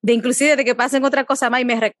inclusive de que pasen otra cosa más y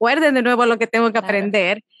me recuerden de nuevo lo que tengo que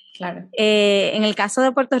aprender. Claro. En el caso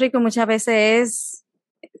de Puerto Rico muchas veces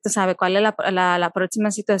tú sabes cuál es la próxima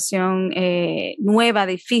situación nueva,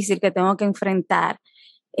 difícil que tengo que enfrentar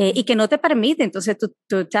y que no te permite, entonces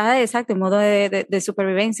tú estás exacto en modo de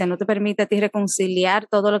supervivencia, no te permite a ti reconciliar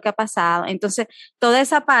todo lo que ha pasado. Entonces, toda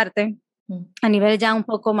esa parte, a nivel ya un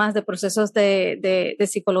poco más de procesos de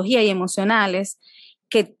psicología y emocionales,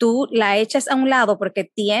 que tú la echas a un lado porque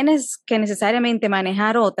tienes que necesariamente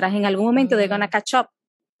manejar otras, en algún momento they're gonna catch up.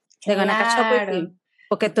 They're gonna catch up with you,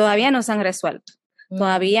 porque todavía no se han resuelto.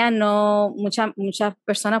 Todavía no, muchas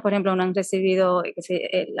personas, por ejemplo, no han recibido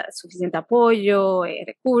suficiente apoyo,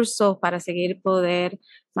 recursos para seguir poder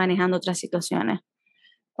manejando otras situaciones.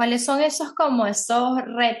 ¿Cuáles son esos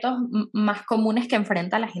retos más comunes que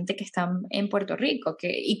enfrenta la gente que está en Puerto Rico?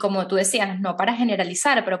 Y como tú decías, no para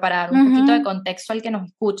generalizar, pero para dar un poquito de contexto al que nos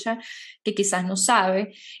escucha, que quizás no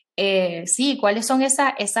sabe, sí, ¿cuáles son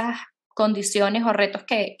esas condiciones o retos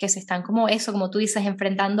que se están como eso, como tú dices,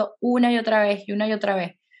 enfrentando una y otra vez y una y otra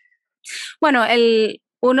vez? Bueno,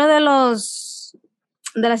 uno de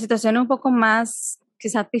las situaciones un poco más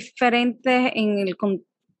quizás diferentes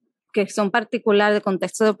que son particulares del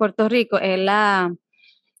contexto de Puerto Rico es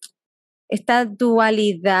esta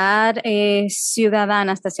dualidad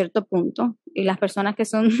ciudadana hasta cierto punto. Y las personas que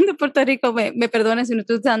son de Puerto Rico me perdonen si no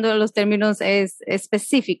estoy usando los términos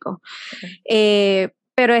específicos.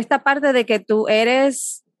 Pero esta parte de que tú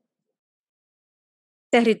eres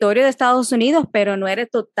territorio de Estados Unidos, pero no eres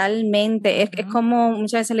totalmente, es como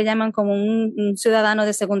muchas veces le llaman como un ciudadano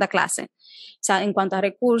de segunda clase. O sea, en cuanto a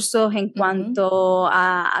recursos, en cuanto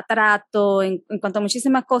a trato, en cuanto a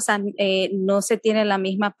muchísimas cosas, no se tiene la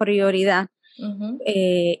misma prioridad.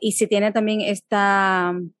 Y se tiene también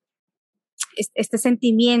este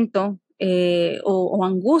sentimiento o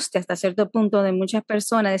angustia hasta cierto punto de muchas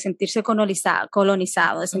personas de sentirse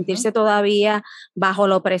colonizado, de sentirse todavía bajo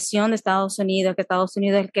la opresión de Estados Unidos, que Estados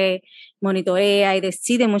Unidos es el que monitorea y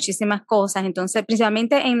decide muchísimas cosas. Entonces,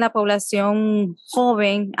 principalmente en la población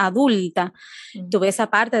joven, adulta, tuve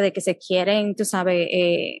esa parte de que se quieren, tú sabes,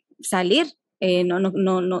 salir. Que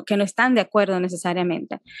no están de acuerdo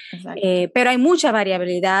necesariamente. Pero hay mucha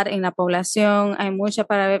variabilidad en la población, hay mucha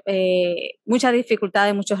dificultad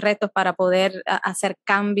y muchos retos para poder hacer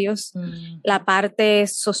cambios. La parte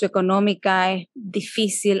socioeconómica es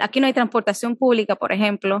difícil. Aquí no hay transportación pública, por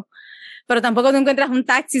ejemplo, pero tampoco te encuentras un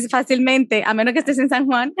taxi fácilmente, a menos que estés en San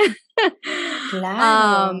Juan.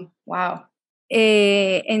 Claro, wow.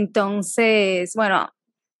 Entonces, bueno,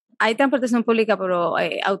 hay transportación pública, pero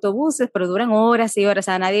autobuses, pero duran horas y horas, o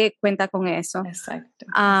sea, nadie cuenta con eso. Exacto.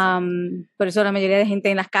 Por eso la mayoría de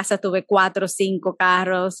gente en las casas tuve 4 o 5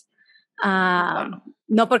 carros,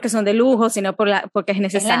 no porque son de lujo, sino porque es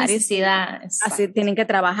necesario. Es la necesidad. Así tienen que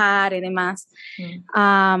trabajar y demás.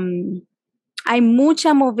 Hay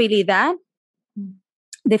mucha movilidad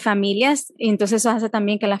de familias, y entonces eso hace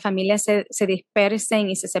también que las familias se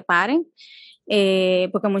dispersen y se separen.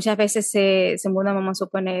 Porque muchas veces se mudan, vamos a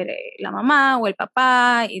suponer, la mamá o el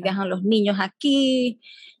papá y dejan los niños aquí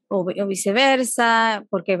o viceversa,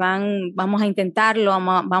 porque vamos a intentarlo,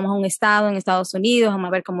 vamos a un estado en Estados Unidos, vamos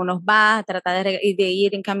a ver cómo nos va, tratar de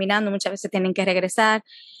ir encaminando, muchas veces tienen que regresar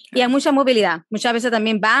y hay mucha movilidad, muchas veces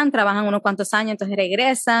también trabajan unos cuantos años, entonces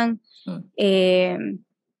regresan.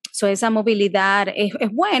 Esa movilidad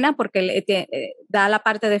es buena porque da la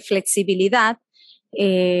parte de flexibilidad,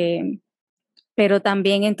 pero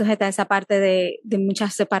también entonces está esa parte de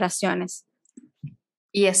muchas separaciones.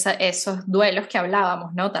 Y esos duelos que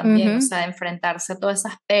hablábamos, ¿no? También, o sea, de enfrentarse a todas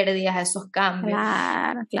esas pérdidas, a esos cambios.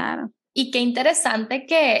 Claro. Y qué interesante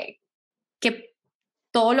que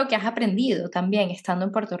todo lo que has aprendido también estando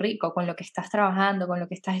en Puerto Rico, con lo que estás trabajando, con lo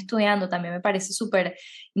que estás estudiando, también me parece súper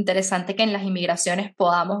interesante que en las inmigraciones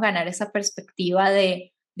podamos ganar esa perspectiva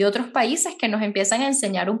de otros países que nos empiezan a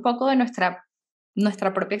enseñar un poco de nuestra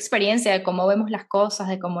propia experiencia, de cómo vemos las cosas,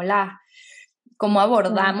 de cómo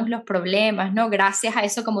abordamos los problemas, ¿no? Gracias a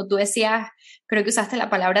eso, como tú decías, creo que usaste la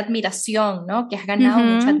palabra admiración, ¿no? Que has ganado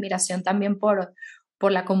mucha admiración también por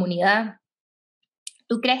la comunidad.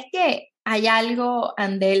 ¿Tú crees que hay algo,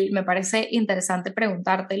 Andel, me parece interesante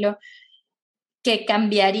preguntártelo, que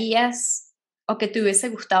cambiarías o que te hubiese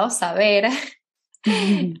gustado saber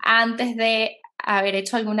antes de haber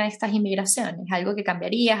hecho alguna de estas inmigraciones? ¿Algo que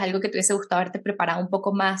cambiarías? ¿Algo que te hubiese gustado haberte preparado un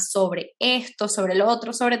poco más sobre esto, sobre lo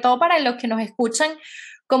otro? Sobre todo para los que nos escuchan,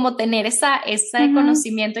 como tener ese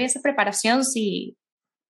conocimiento y esa preparación, sí,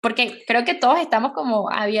 porque creo que todos estamos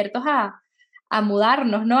como abiertos a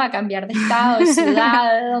mudarnos, ¿no? A cambiar de estado, de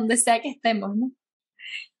ciudad, de donde sea que estemos, ¿no?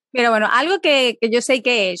 Pero bueno, algo que yo sé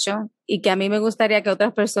que he hecho y que a mí me gustaría que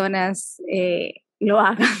otras personas lo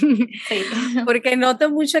hagan. Sí. Porque noto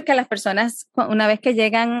mucho que las personas, una vez que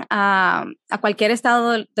llegan a cualquier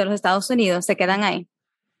estado de los Estados Unidos, se quedan ahí.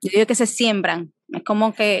 Yo digo que se siembran. Es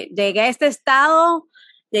como que llegué a este estado,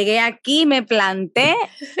 llegué aquí, me planté.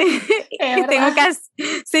 tengo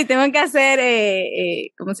que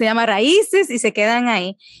hacer, ¿cómo se llama? Raíces, y se quedan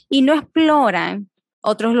ahí. Y no exploran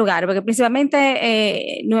otros lugares, porque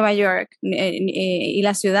principalmente Nueva York y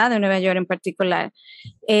la ciudad de Nueva York en particular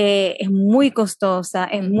es muy costosa,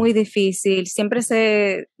 es muy difícil,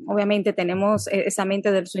 obviamente tenemos esa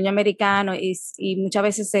mente del sueño americano y muchas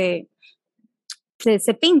veces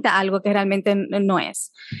se pinta algo que realmente no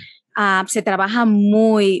es. Se trabaja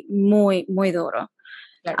muy, muy, muy duro.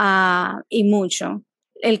 Claro. Y mucho.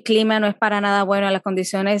 El clima no es para nada bueno, las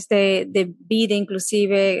condiciones de vida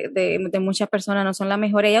inclusive de muchas personas no son las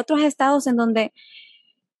mejores. Hay otros estados en donde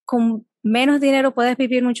con menos dinero puedes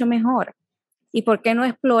vivir mucho mejor. ¿Y por qué no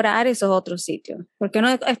explorar esos otros sitios? ¿Por qué no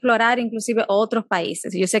explorar inclusive otros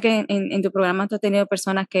países? Yo sé que en tu programa tú has tenido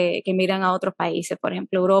personas que miran a otros países, por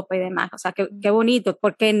ejemplo, Europa y demás. O sea, qué bonito,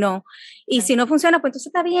 ¿por qué no? Y si no funciona, pues entonces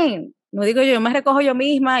está bien. No digo yo me recojo yo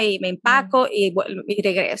misma y me empaco y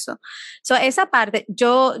regreso. Esa parte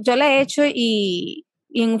yo la he hecho y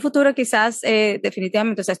en un futuro quizás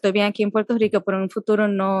definitivamente, o sea, estoy bien aquí en Puerto Rico, pero en un futuro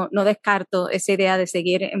no descarto esa idea de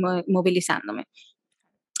seguir movilizándome.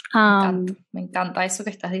 Me encanta eso que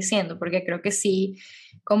estás diciendo, porque creo que sí,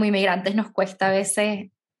 como inmigrantes nos cuesta a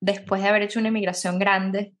veces, después de haber hecho una inmigración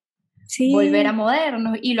grande, volver a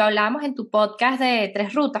movernos. Y lo hablábamos en tu podcast de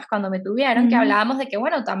 3 rutas cuando me tuvieron, que hablábamos de que,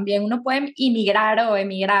 bueno, también uno puede inmigrar o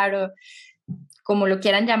emigrar o como lo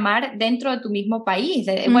quieran llamar dentro de tu mismo país,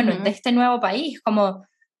 de este nuevo país, como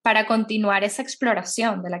para continuar esa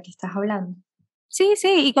exploración de la que estás hablando. Sí,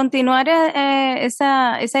 sí, y continuar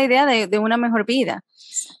esa idea de una mejor vida.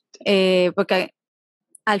 Porque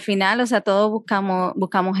al final, o sea, todos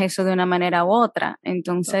buscamos eso de una manera u otra.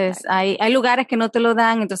 Entonces, hay lugares que no te lo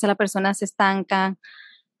dan, entonces las personas se estancan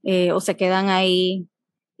o se quedan ahí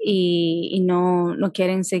y no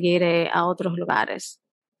quieren seguir a otros lugares,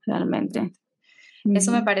 realmente.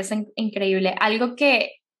 Eso me parece increíble.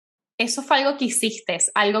 Eso fue algo que hiciste,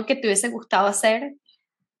 algo que te hubiese gustado hacer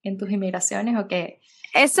en tus inmigraciones o que...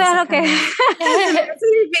 Eso es lo que es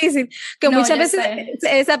difícil, que no, muchas veces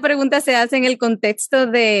esa pregunta se hace en el contexto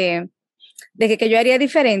de que yo haría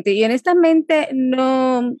diferente y honestamente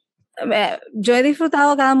no, yo he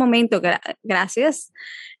disfrutado cada momento, gracias,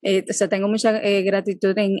 o sea, tengo mucha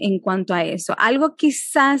gratitud en cuanto a eso. Algo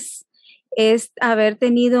quizás es haber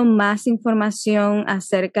tenido más información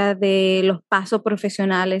acerca de los pasos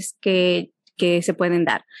profesionales que se pueden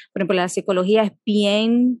dar. Por ejemplo, la psicología es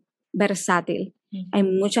bien versátil. Hay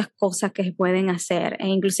muchas cosas que se pueden hacer. E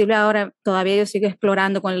inclusive ahora todavía yo sigo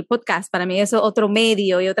explorando con el podcast. Para mí eso es otro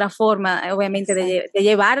medio y otra forma, obviamente, de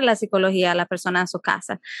llevar la psicología a la persona a su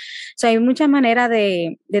casa. O sea, hay muchas maneras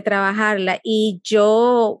de trabajarla y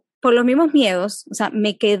yo, por los mismos miedos, o sea,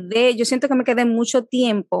 yo siento que me quedé mucho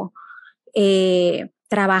tiempo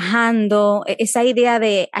trabajando esa idea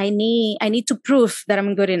de I need to prove that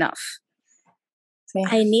I'm good enough. Sí.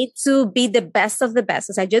 I need to be the best of the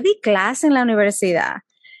best. O sea, yo di clase en la universidad.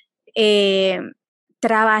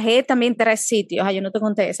 Trabajé también 3 sitios. Yo no te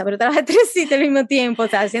conté esa, pero trabajé 3 sitios al mismo tiempo. O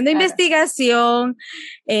sea, haciendo investigación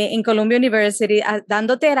en Columbia University,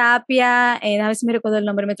 dando terapia a ver si me recuerdo el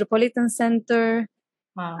nombre, Metropolitan Center.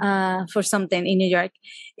 Wow. For something in New York.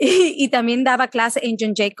 Y también daba clases en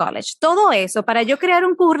John Jay College. Todo eso para yo crear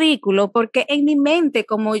un currículo, porque en mi mente,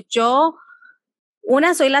 como yo,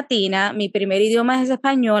 soy latina, mi primer idioma es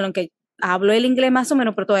español, aunque hablo el inglés más o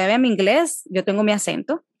menos, pero todavía mi inglés, yo tengo mi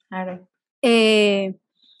acento. Claro.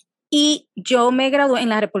 Y yo me gradué en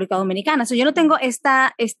la República Dominicana. So yo no tengo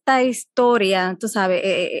esta historia, tú sabes,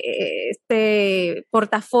 este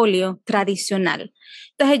portafolio tradicional.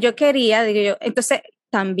 Entonces yo quería, entonces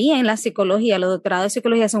también la psicología, los doctorados de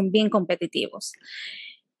psicología son bien competitivos.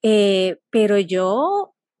 Pero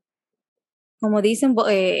yo, como dicen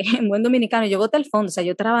en buen dominicano, yo boté el fondo. O sea,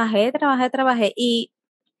 yo trabajé y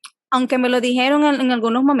aunque me lo dijeron en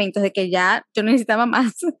algunos momentos de que ya yo necesitaba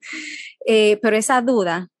más, pero esa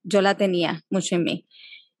duda yo la tenía mucho en mí.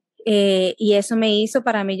 Y eso me hizo,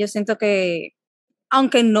 para mí, yo siento que,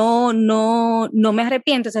 aunque no me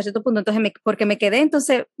arrepiento hasta cierto punto, entonces porque me quedé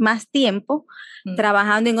entonces más tiempo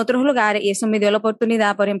trabajando en otros lugares y eso me dio la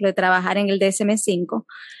oportunidad, por ejemplo, de trabajar en el DSM-5,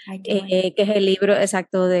 que es el libro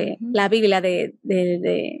exacto de la Biblia de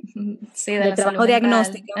trabajo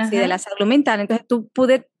diagnóstico de la salud mental. Entonces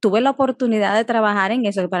tuve la oportunidad de trabajar en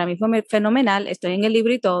eso, que para mí fue fenomenal. Estoy en el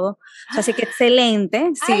libro y todo. O sea, así que excelente.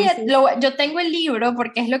 Sí, sí. Yo tengo el libro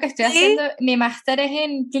porque es lo que estoy haciendo. Mi máster es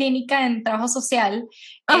en clínica en trabajo social.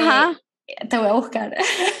 Ajá. Te voy a buscar.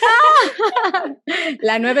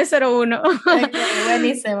 La 901. Okay,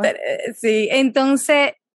 buenísimo. Sí,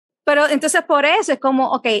 entonces por eso es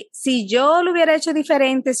como, ok, si yo lo hubiera hecho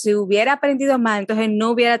diferente, si hubiera aprendido más, entonces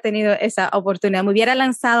no hubiera tenido esa oportunidad, me hubiera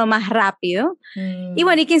lanzado más rápido. Y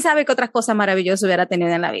bueno, y quién sabe qué otras cosas maravillosas hubiera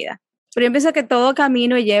tenido en la vida. Pero yo pienso que todo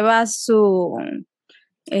camino lleva su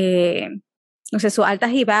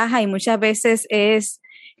altas y bajas, y muchas veces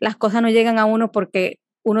las cosas no llegan a uno porque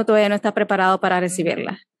uno todavía no está preparado para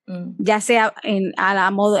recibirlas. Ya sea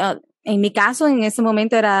en mi caso, en ese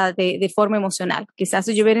momento era de forma emocional. Quizás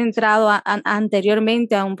si yo hubiera entrado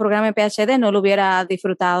anteriormente a un programa de PhD, no lo hubiera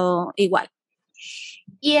disfrutado igual.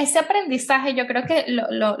 Y ese aprendizaje, yo creo que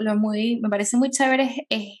me parece muy chévere,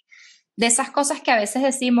 es de esas cosas que a veces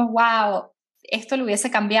decimos, wow, esto lo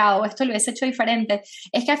hubiese cambiado, esto lo hubiese hecho diferente.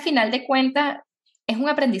 Es que al final de cuentas es un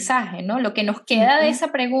aprendizaje, ¿no? Lo que nos queda de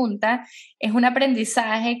esa pregunta es un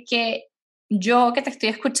aprendizaje que yo que te estoy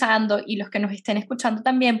escuchando y los que nos estén escuchando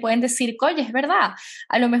también pueden decir, oye, es verdad,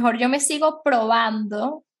 a lo mejor yo me sigo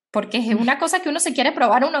probando, porque es una cosa que uno se quiere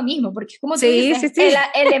probar a uno mismo, porque es como tú dices, sí.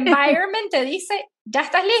 El environment te dice, ya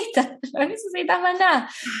estás lista, no necesitas más nada.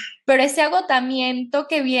 Pero ese agotamiento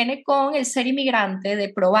que viene con el ser inmigrante, de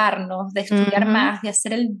probarnos, de estudiar más, de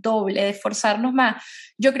hacer el doble, de esforzarnos más,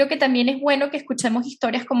 yo creo que también es bueno que escuchemos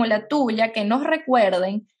historias como la tuya, que nos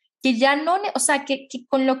recuerden que ya no, o sea, que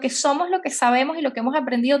con lo que somos, lo que sabemos y lo que hemos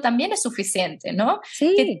aprendido también es suficiente, ¿no?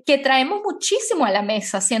 Sí. Que traemos muchísimo a la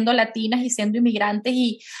mesa siendo latinas y siendo inmigrantes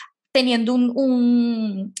y teniendo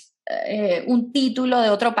un título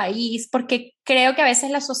de otro país, porque creo que a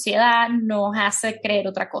veces la sociedad nos hace creer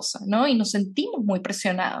otra cosa, ¿no? Y nos sentimos muy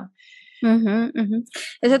presionados. Ujú, ujú.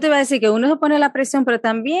 Eso te iba a decir, que uno se pone la presión, pero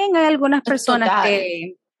también hay algunas personas Total.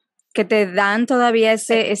 que te dan todavía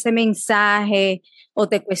Sí. ese mensaje o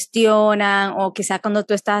te cuestionan, o quizás cuando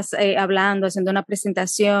tú estás hablando, haciendo una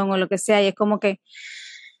presentación o lo que sea, y es como que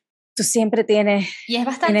tú siempre Y es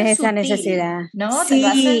bastante tienes esa sutil, necesidad. ¿no? Te lo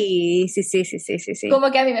hacen Sí, sí, sí, sí, sí, sí, sí. como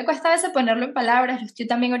que a mí me cuesta a veces ponerlo en palabras. Yo estoy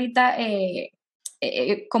también ahorita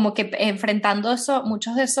como que enfrentando eso,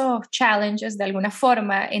 muchos de esos challenges de alguna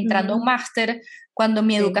forma, entrando a un Ujú, máster cuando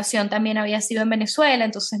mi sí. educación también había sido en Venezuela,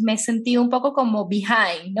 entonces me he sentido un poco como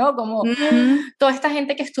behind, ¿no? Como Ujú, toda esta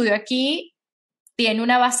gente que estudió aquí tiene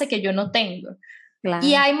una base que yo no tengo. Y claro.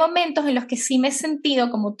 hay momentos en los que sí me he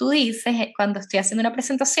sentido, como tú dices, cuando estoy haciendo una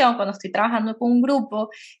presentación, cuando estoy trabajando con un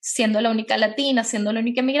grupo, siendo la única latina, siendo la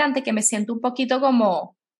única inmigrante, que me siento un poquito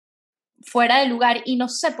como fuera de lugar y no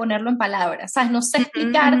sé ponerlo en palabras, ¿sabes? No sé Ujú, ujú.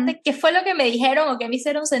 explicarte qué fue lo que me dijeron o qué me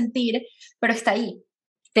hicieron sentir, pero está ahí.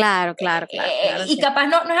 Claro, claro, claro, claro, Y sí. capaz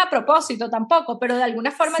no es a propósito tampoco, pero de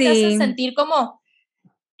alguna forma te hacen Sí. sentir como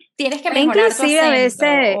tienes que E mejorar tu inclusive a acento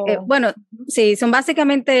veces, o... bueno, sí, son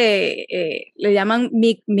básicamente, le llaman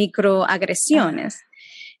microagresiones.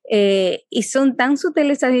 Y son tan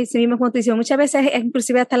sutiles así mismo como tú dices, muchas veces es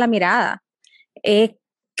inclusive hasta la mirada.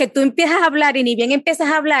 Que tú empiezas a hablar y ni bien empiezas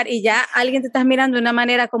a hablar y ya alguien te está mirando de una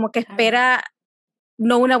manera como que Claro. espera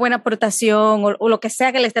no una buena aportación o lo que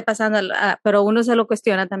sea que le esté pasando, pero uno se lo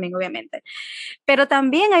cuestiona también, obviamente. Pero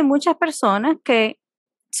también hay muchas personas que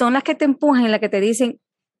son las que te empujan, las que te dicen,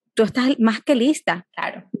 tú estás más que lista,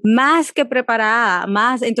 Claro. más que preparada,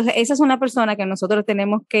 más. Entonces, esa es una persona que nosotros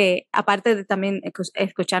tenemos que, aparte de también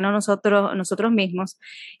escucharnos nosotros mismos,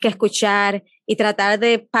 que escuchar y tratar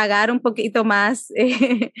de pagar un poquito más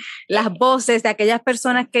las Eh, voces de aquellas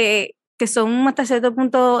personas sí. que son hasta cierto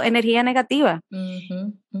punto energía negativa,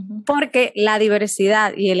 Ujú, ujú. porque la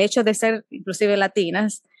diversidad y el hecho de ser inclusive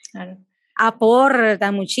latinas Claro.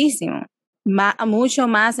 aporta muchísimo, mucho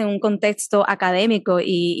más en un contexto académico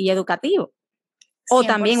y educativo. O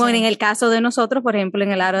también o en 100%. el caso de nosotros, por ejemplo,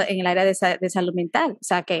 en el área de salud mental. O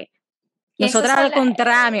sea que Que esas nosotras son al las...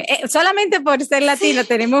 contrario, solamente por ser latina Sí,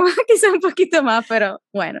 tenemos quizá un poquito más, pero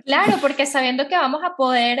bueno. claro, porque sabiendo que vamos a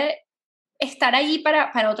poder estar allí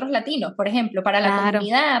para otros latinos, por ejemplo, para la Claro.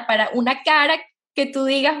 comunidad, para una cara que tú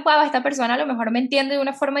digas, wow, esta persona a lo mejor me entiende de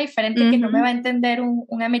una forma diferente que no me va a Ujú. entender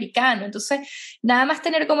un americano. Entonces, nada más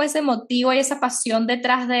tener como ese motivo y esa pasión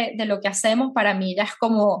detrás de lo que hacemos, para mí ya es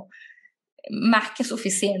como más que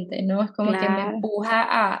suficiente, ¿no? Es como que me Claro. empuja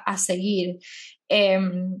a seguir.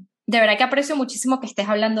 De verdad que aprecio muchísimo que estés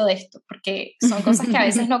hablando de esto, porque son cosas que a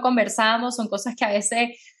veces no conversamos, son cosas que a veces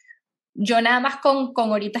yo nada más con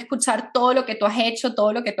ahorita escuchar todo lo que tú has hecho,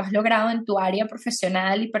 todo lo que tú has logrado en tu área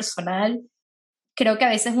profesional y personal, creo que a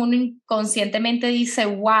veces uno inconscientemente dice,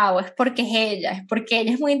 wow, es porque ella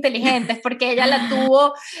es muy inteligente, es porque ella la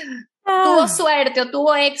tuvo Ah, suerte o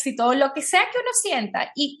tuvo éxito, o lo que sea que uno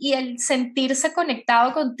sienta, y el sentirse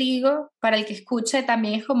conectado contigo para el que escuche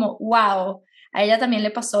también es como, wow, a ella también le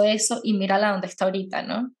pasó eso y mírala donde está ahorita,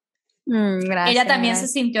 ¿no? Ella gracias, también se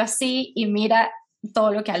gracias. sintió así y mira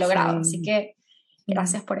todo lo que ha logrado, así Sí. que Mm.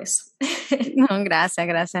 gracias por eso. No, gracias,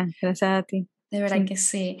 gracias, gracias a ti. De verdad Sí. que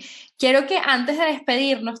sí. Quiero que antes de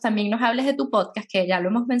despedirnos también nos hables de tu podcast, que ya lo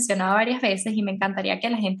hemos mencionado varias veces y me encantaría que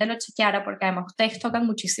la gente lo chequeara porque además ustedes tocan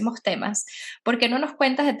muchísimos temas. ¿Por qué no nos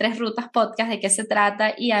cuentas de Tres Rutas Podcast, de qué se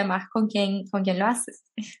trata y además con quién lo haces?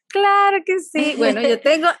 Claro que sí. Bueno, yo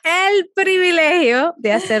tengo el privilegio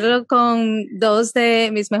de hacerlo con dos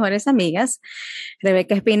de mis mejores amigas,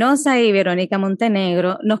 Rebeca Espinosa y Verónica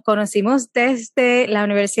Montenegro. Nos conocimos desde la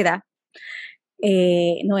universidad.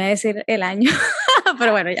 No voy a decir el año,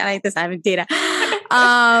 pero bueno, ya nadie te sabe, mentira.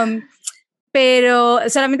 Um, pero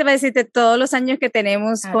solamente para decirte todos los años que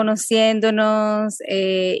tenemos Claro. conociéndonos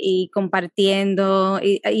y compartiendo.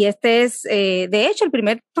 Y este es, de hecho, el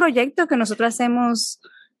primer proyecto que nosotros hacemos,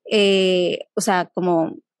 o sea,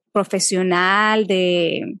 como profesional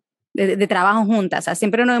de trabajo juntas. O sea,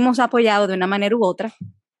 siempre nos hemos apoyado de una manera u otra,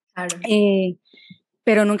 Claro. eh,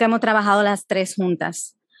 pero nunca hemos trabajado las tres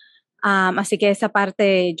juntas. Así que esa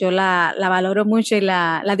parte yo la valoro mucho y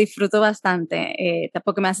la disfruto bastante,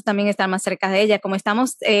 porque me hace también estar más cerca de ella. Como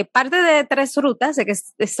estamos parte de tres rutas, de que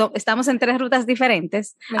estamos en tres rutas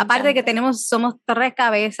diferentes, Me aparte de que encanta. somos tres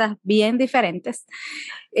cabezas bien diferentes,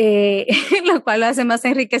 lo cual lo hace más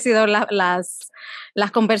enriquecedor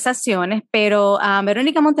las conversaciones, pero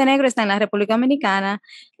Verónica Montenegro está en la República Dominicana,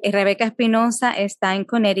 Rebeca Espinosa está en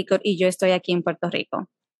Connecticut y yo estoy aquí en Puerto Rico.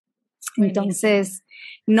 Buenísimo. Entonces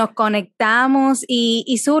nos conectamos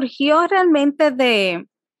y surgió realmente de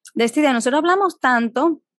esta idea. Nosotros hablamos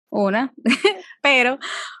tanto, pero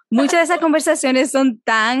muchas de esas conversaciones son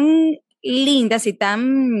tan lindas y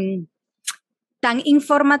tan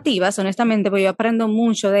informativas, honestamente, porque yo aprendo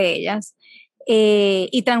mucho de ellas,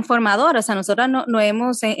 y transformadoras. O sea, nosotros no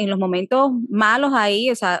hemos, en los momentos malos ahí,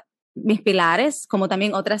 o sea, mis pilares, como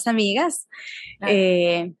también otras amigas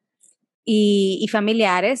y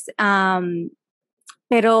familiares,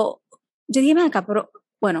 pero yo dije, acá, pero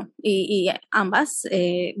bueno, y ambas,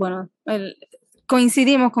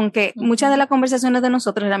 coincidimos con que muchas de las conversaciones de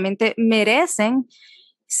nosotros realmente merecen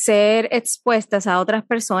ser expuestas a otras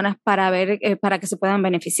personas para ver, para que se puedan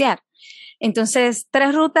beneficiar. Entonces,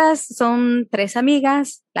 3 rutas son 3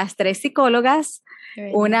 amigas, las 3 psicólogas,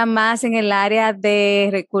 una más en el área de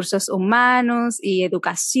recursos humanos y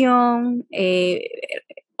educación,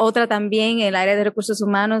 otra también en el área de recursos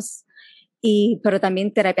humanos, pero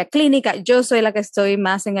también terapia clínica. Yo soy la que estoy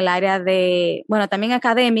más en el área de, bueno, también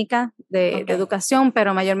académica, de educación,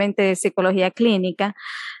 pero mayormente de psicología clínica.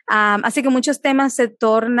 Así que muchos temas se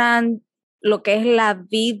tornan lo que es la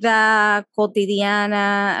vida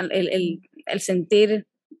cotidiana, el sentir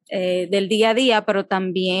del día a día, pero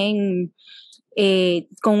también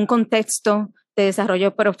con un contexto de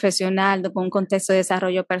desarrollo profesional, con un contexto de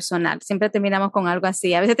desarrollo personal. Siempre terminamos con algo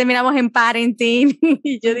así. A veces terminamos en parenting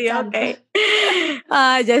y yo digo,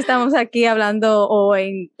 ya estamos aquí hablando o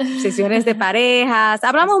en sesiones de parejas.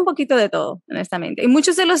 Hablamos un poquito de todo, honestamente. Y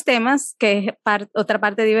muchos de los temas, que es otra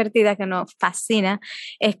parte divertida que nos fascina,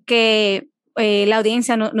 es que la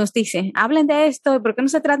audiencia nos dice, hablen de esto, ¿por qué no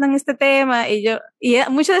se tratan este tema? Y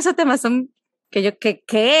muchos de esos temas son ¿qué?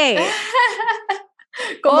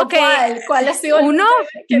 ¿Cómo ¿Cuál ha sido nosotros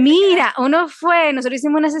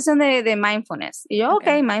hicimos una sesión de mindfulness y yo,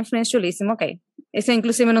 mindfulness chulísimo, eso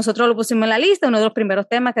inclusive nosotros lo pusimos en la lista, uno de los primeros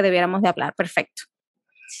temas que debiéramos de hablar, perfecto.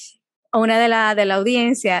 Una de la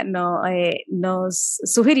audiencia nos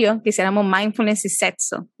sugirió que hiciéramos mindfulness y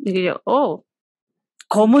sexo, y yo,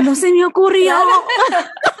 ¿cómo no se me ocurrió?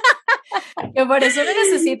 Que por eso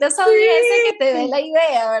necesita esa audiencia que te dé la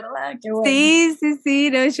idea, ¿verdad? Qué bueno.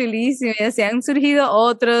 Sí, no, chulísimo. Y así han surgido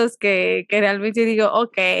otros que realmente digo,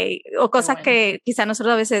 o cosas que quizás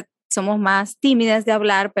nosotros a veces somos más tímidas de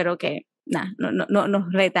hablar, pero que no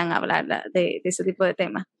nos retan a hablar de ese tipo de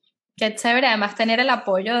temas. Qué chévere, además tener el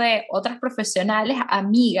apoyo de otras profesionales,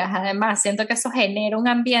 amigas, además, siento que eso genera un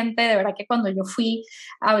ambiente, de verdad que cuando yo fui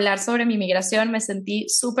a hablar sobre mi migración me sentí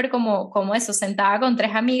súper como eso, sentada con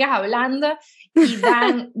 3 amigas hablando y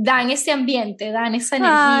dan ese ambiente, dan esa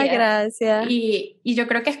energía. Gracias. Y yo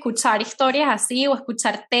creo que escuchar historias así o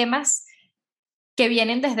escuchar temas que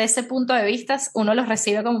vienen desde ese punto de vista, uno los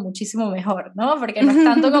recibe como muchísimo mejor, ¿no? Porque no es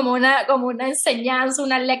tanto como una enseñanza,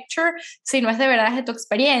 una lecture, sino es de verdad de tu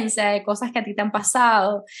experiencia, de cosas que a ti te han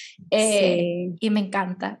pasado. Y me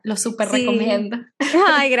encanta, lo súper recomiendo.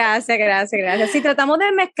 Ay, gracias. Sí, tratamos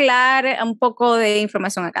de mezclar un poco de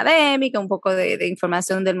información académica, un poco de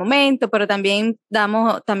información del momento, pero también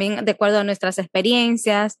damos también de acuerdo a nuestras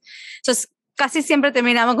experiencias. Entonces, casi siempre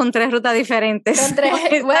terminamos con 3 rutas diferentes. Con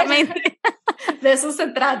 3, bueno, de eso se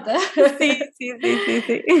trata. Sí.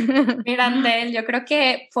 Mira, Andel, yo creo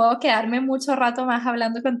que puedo quedarme mucho rato más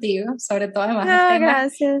hablando contigo, sobre todo además del tema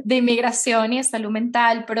de inmigración y de salud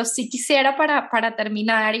mental, pero sí quisiera para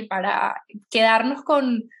terminar y para quedarnos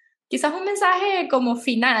con quizás un mensaje como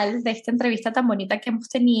final de esta entrevista tan bonita que hemos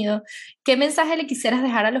tenido. ¿Qué mensaje le quisieras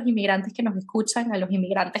dejar a los inmigrantes que nos escuchan, a los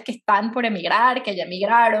inmigrantes que están por emigrar, que ya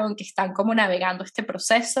emigraron, que están como navegando este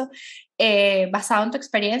proceso, basado en tu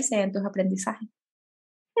experiencia y en tus aprendizajes?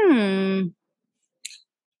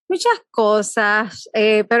 Muchas cosas,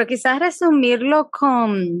 pero quizás resumirlo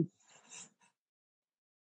con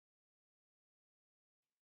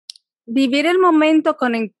vivir el momento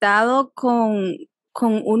conectado con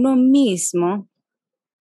uno mismo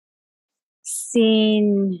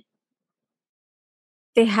sin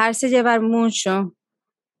dejarse llevar mucho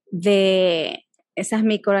de esas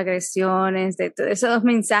microagresiones, de todos esos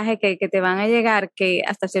mensajes que te van a llegar que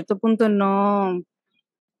hasta cierto punto no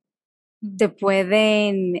te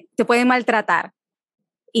pueden maltratar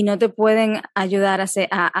y no te pueden ayudar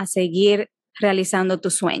a seguir realizando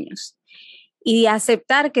tus sueños y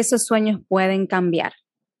aceptar que esos sueños pueden cambiar.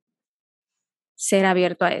 Ser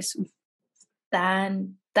abierto a eso.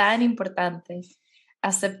 Tan importante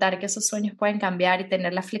aceptar que esos sueños pueden cambiar y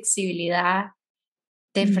tener la flexibilidad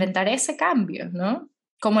de enfrentar ese cambio, ¿no?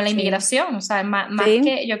 Como la inmigración, o sea, más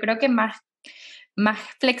que, yo creo que más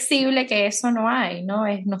flexible que eso no hay, ¿no?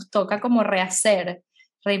 Nos toca como rehacer,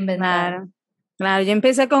 reinventar. Claro, yo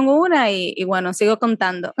empecé con una y bueno, sigo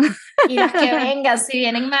contando. Y las que vengan, si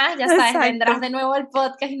vienen más, ya sabes, vendrás de nuevo al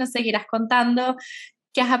podcast y nos seguirás contando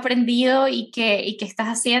que has aprendido y que estás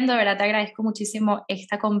haciendo. De verdad te agradezco muchísimo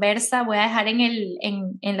esta conversa. Voy a dejar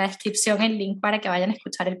en la descripción el link para que vayan a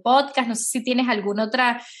escuchar el podcast. No sé si tienes alguna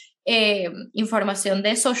otra información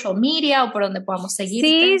de social media o por donde podamos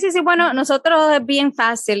seguirte. Sí. Bueno, nosotros es bien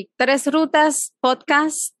fácil. 3 Rutas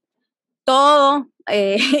Podcast, todo,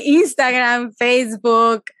 Instagram,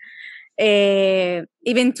 Facebook,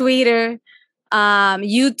 even Twitter,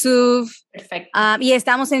 YouTube. Perfecto. Y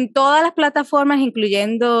estamos en todas las plataformas,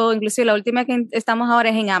 inclusive la última que estamos ahora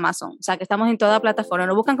es en Amazon. O sea, que estamos en toda plataforma.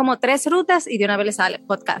 Nos buscan como 3 Rutas y de una vez les sale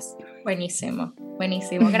podcast. Buenísimo.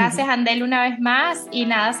 Gracias, Andel, una vez más. Y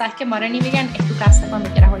nada, sabes que Modern Immigrant es tu casa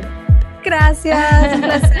cuando quieras volver. Gracias, un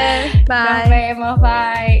placer. Bye. Nos vemos,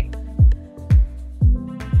 bye.